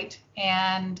delight.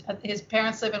 And his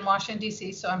parents live in Washington,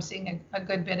 D.C., so I'm seeing a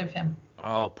good bit of him.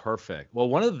 Oh, perfect. Well,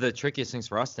 one of the trickiest things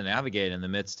for us to navigate in the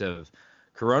midst of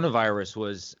coronavirus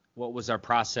was what was our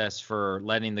process for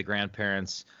letting the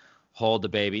grandparents hold the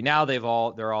baby. Now they're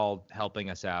all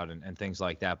helping us out and things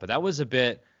like that. But that was a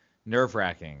bit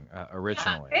nerve-wracking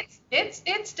originally. Yeah,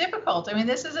 it's difficult. I mean,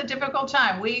 this is a difficult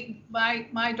time.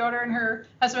 My daughter and her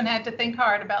husband had to think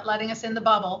hard about letting us in the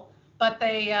bubble, but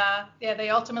they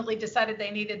ultimately decided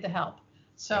they needed the help.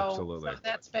 So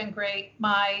that's been great.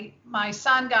 My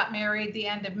son got married the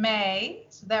end of May,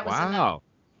 so that was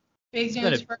big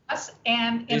news for us.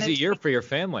 And busy year for your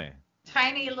family.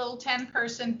 Tiny little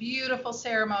 10-person beautiful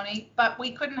ceremony, but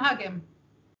we couldn't hug him.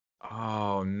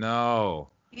 Oh no.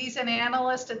 He's an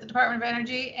analyst at the Department of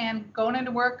Energy and going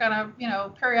into work on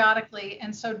periodically,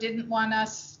 and so didn't want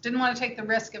to take the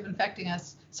risk of infecting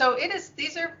us. So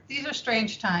these are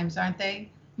strange times, aren't they?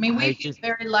 I mean, we've been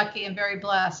very lucky and very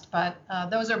blessed, but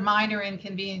those are minor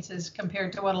inconveniences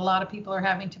compared to what a lot of people are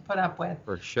having to put up with.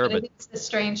 For sure, but it's a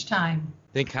strange time.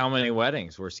 Think how many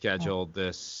weddings were scheduled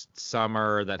this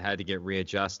summer that had to get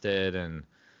readjusted, and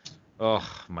oh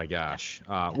my gosh.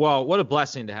 Well, what a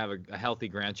blessing to have a healthy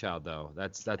grandchild, though.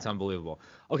 That's unbelievable.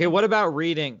 Okay, what about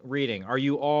reading? Are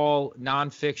you all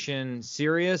nonfiction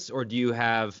serious, or do you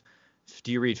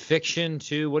read fiction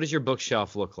too? What does your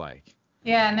bookshelf look like?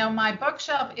 Yeah, no, my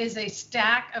bookshelf is a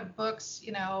stack of books,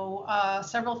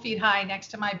 several feet high next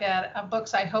to my bed, of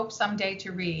books I hope someday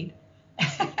to read.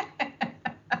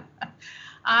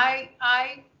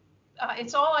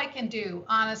 It's all I can do,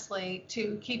 honestly,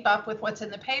 to keep up with what's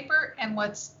in the paper and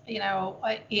what's, in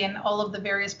all of the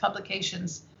various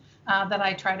publications that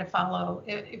I try to follow.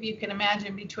 If you can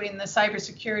imagine, between the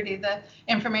cybersecurity, the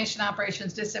information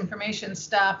operations, disinformation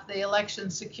stuff, the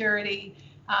election security,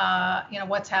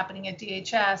 what's happening at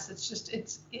DHS.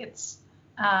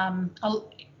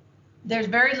 There's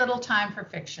very little time for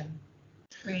fiction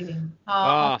reading.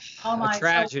 A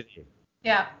tragedy. So,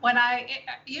 yeah,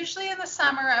 usually in the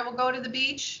summer, I will go to the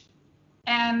beach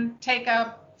and take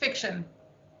a fiction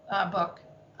book.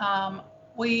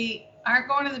 We aren't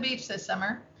going to the beach this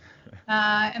summer,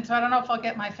 and so I don't know if I'll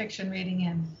get my fiction reading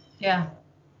in. Yeah.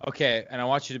 Okay, and I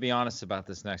want you to be honest about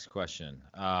this next question.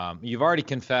 You've already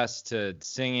confessed to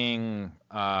singing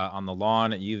on the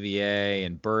lawn at UVA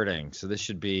and birding, so this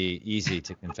should be easy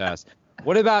to confess.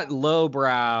 What about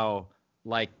lowbrow,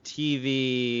 like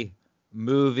TV,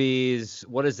 movies?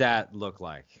 What does that look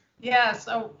like? Yeah,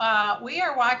 so we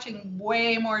are watching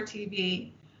way more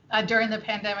TV during the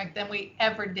pandemic than we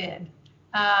ever did.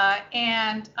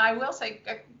 And I will say,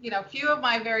 a few of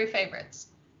my very favorites.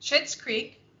 Schitt's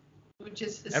Creek, which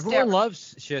is hysterical. Everyone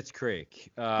loves Schitt's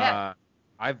Creek. Yeah.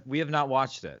 We have not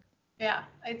watched it. Yeah,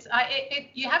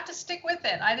 you have to stick with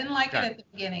it. I didn't like it at the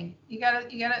beginning. You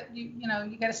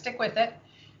gotta stick with it.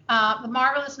 The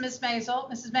Marvelous Mrs.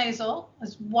 Maisel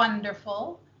was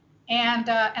wonderful, and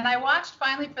I watched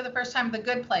finally for the first time The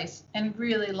Good Place and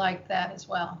really liked that as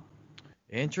well.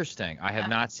 Interesting. I have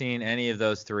not seen any of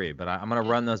those three, but I'm gonna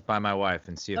run those by my wife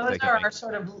and see if they can. Those are our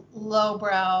sort of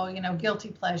lowbrow, guilty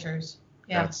pleasures.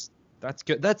 Yeah. That's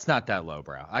good. That's not that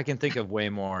lowbrow. I can think of way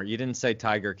more. You didn't say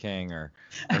Tiger King or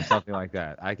something like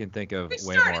that. I can think of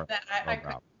way more.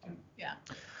 Yeah.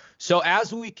 So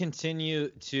as we continue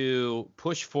to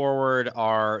push forward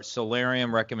our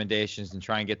solarium recommendations and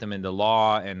try and get them into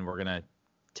law, and we're going to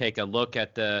take a look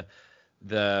at the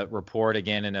report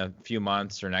again in a few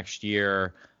months or next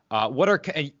year, What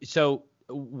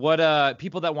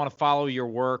people that want to follow your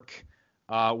work,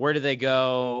 where do they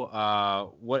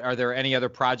go? What are there any other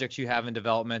projects you have in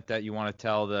development that you want to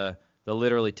tell the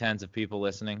literally tens of people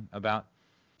listening about?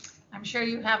 I'm sure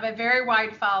you have a very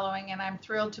wide following, and I'm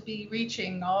thrilled to be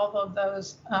reaching all of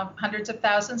those hundreds of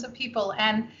thousands of people.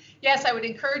 And yes, I would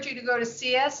encourage you to go to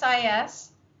csis.org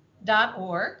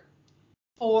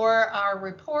for our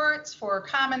reports, for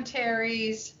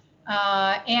commentaries,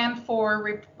 and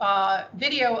for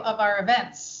video of our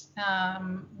events.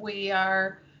 We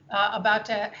are about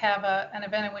to have an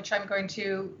event in which I'm going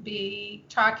to be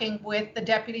talking with the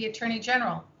Deputy Attorney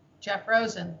General, Jeff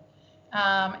Rosen.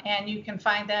 And you can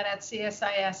find that at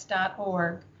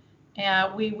csis.org.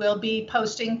 We will be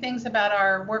posting things about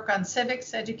our work on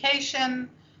civics education.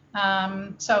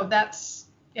 So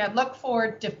look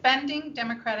for Defending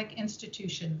Democratic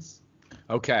Institutions.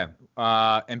 Okay.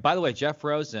 And by the way, Jeff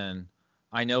Rosen,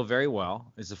 I know very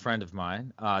well, is a friend of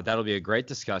mine. That'll be a great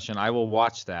discussion. I will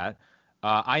watch that.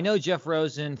 I know Jeff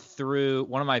Rosen through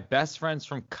one of my best friends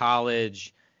from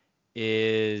college.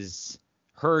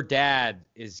 Her dad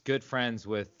is good friends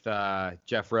with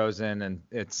Jeff Rosen, and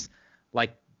it's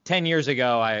like 10 years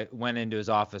ago I went into his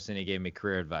office and he gave me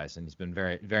career advice, and he's been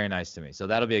very, very nice to me. So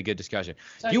that'll be a good discussion.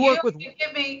 So you have to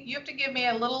give me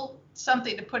a little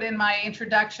something to put in my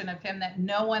introduction of him that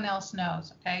no one else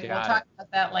knows. Okay, we'll talk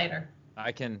about that later.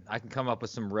 I can come up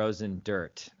with some Rosen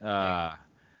dirt.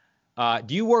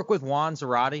 Do you work with Juan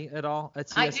Zarate at all at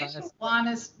CSIS? I do. Juan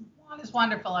is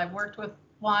wonderful. I've worked with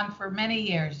Juan for many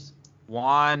years.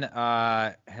 Juan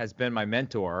has been my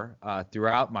mentor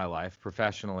throughout my life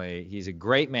professionally. He's a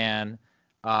great man.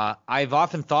 I've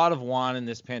often thought of Juan in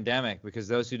this pandemic because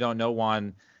those who don't know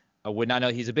Juan would not know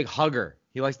he's a big hugger.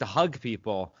 He likes to hug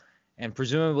people, and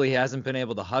presumably he hasn't been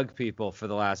able to hug people for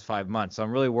the last 5 months. So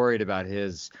I'm really worried about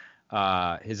his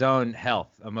own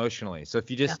health emotionally. So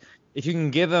if you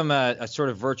can give him a sort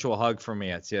of virtual hug for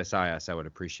me at CSIS, I would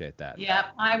appreciate that. Yep,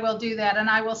 I will do that. And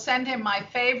I will send him my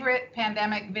favorite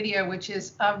pandemic video, which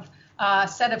is of a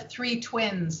set of three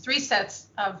sets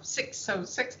of six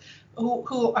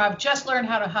who have just learned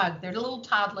how to hug. They're little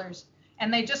toddlers,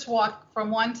 and they just walk from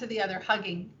one to the other,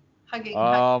 hugging.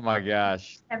 My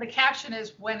gosh. And the caption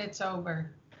is, "When it's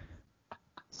over."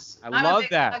 I love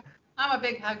that. I'm a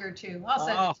big hugger, too. I'll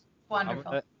send it.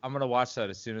 Wonderful. I'm going to watch that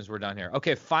as soon as we're done here.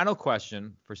 Okay, final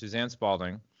question for Suzanne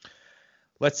Spaulding.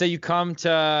 Let's say you come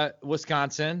to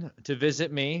Wisconsin to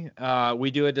visit me.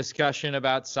 We do a discussion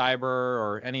about cyber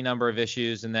or any number of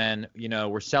issues, and then,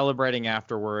 we're celebrating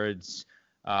afterwards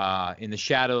in the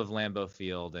shadow of Lambeau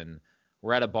Field, and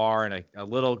we're at a bar, and a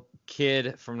little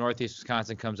kid from Northeast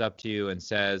Wisconsin comes up to you and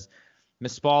says,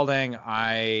 "Miss Spaulding,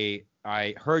 I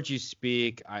heard you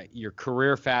speak. Your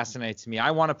career fascinates me. I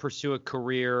want to pursue a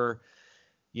career,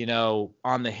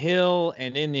 on the Hill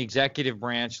and in the executive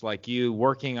branch like you,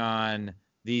 working on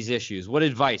these issues." What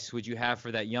advice would you have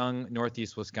for that young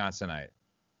Northeast Wisconsinite?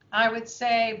 I would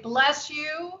say, bless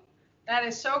you. That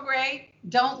is so great.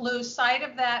 Don't lose sight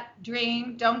of that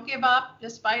dream. Don't give up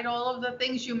despite all of the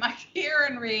things you might hear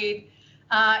and read.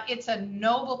 It's a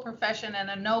noble profession and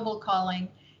a noble calling.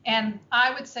 And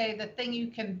I would say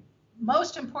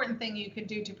most important thing you could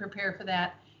do to prepare for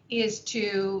that is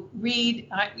to read.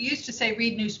 I used to say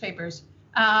read newspapers.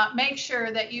 Make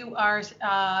sure that you are,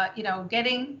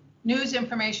 getting news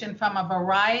information from a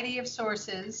variety of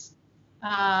sources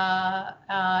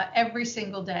every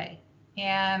single day,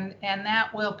 and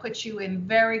that will put you in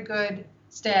very good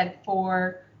stead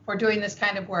for doing this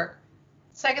kind of work.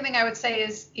 Second thing I would say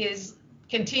is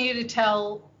continue to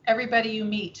tell everybody you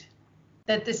meet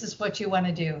that this is what you want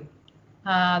to do.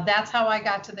 That's how I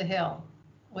got to the Hill,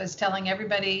 was telling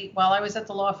everybody while I was at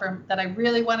the law firm that I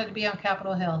really wanted to be on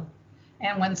Capitol Hill.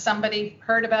 And when somebody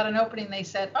heard about an opening, they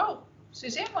said, "Oh,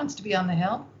 Suzanne wants to be on the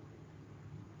Hill."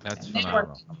 That's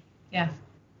phenomenal. Yeah.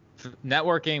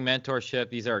 Networking, mentorship,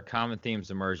 these are common themes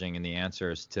emerging in the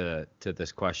answers to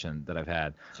this question that I've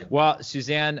had. Sure. Well,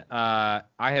 Suzanne, I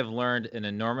have learned an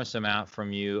enormous amount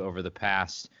from you over the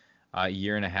past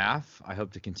year and a half. I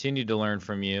hope to continue to learn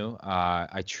from you.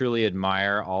 I truly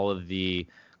admire all of the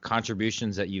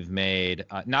contributions that you've made,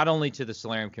 not only to the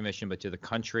Solarium Commission, but to the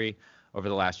country over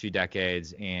the last few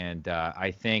decades. And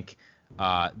I think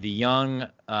the young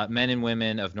men and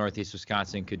women of Northeast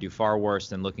Wisconsin could do far worse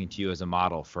than looking to you as a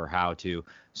model for how to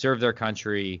serve their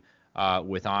country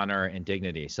with honor and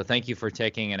dignity. So thank you for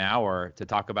taking an hour to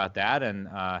talk about that, and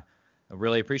I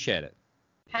really appreciate it.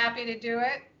 Happy to do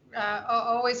it.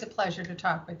 Always a pleasure to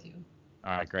talk with you.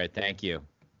 All right, great. Thank you.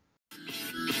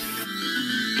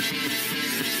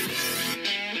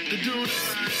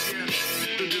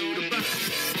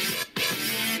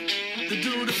 the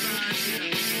dude about,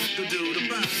 yeah, the dude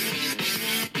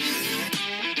about.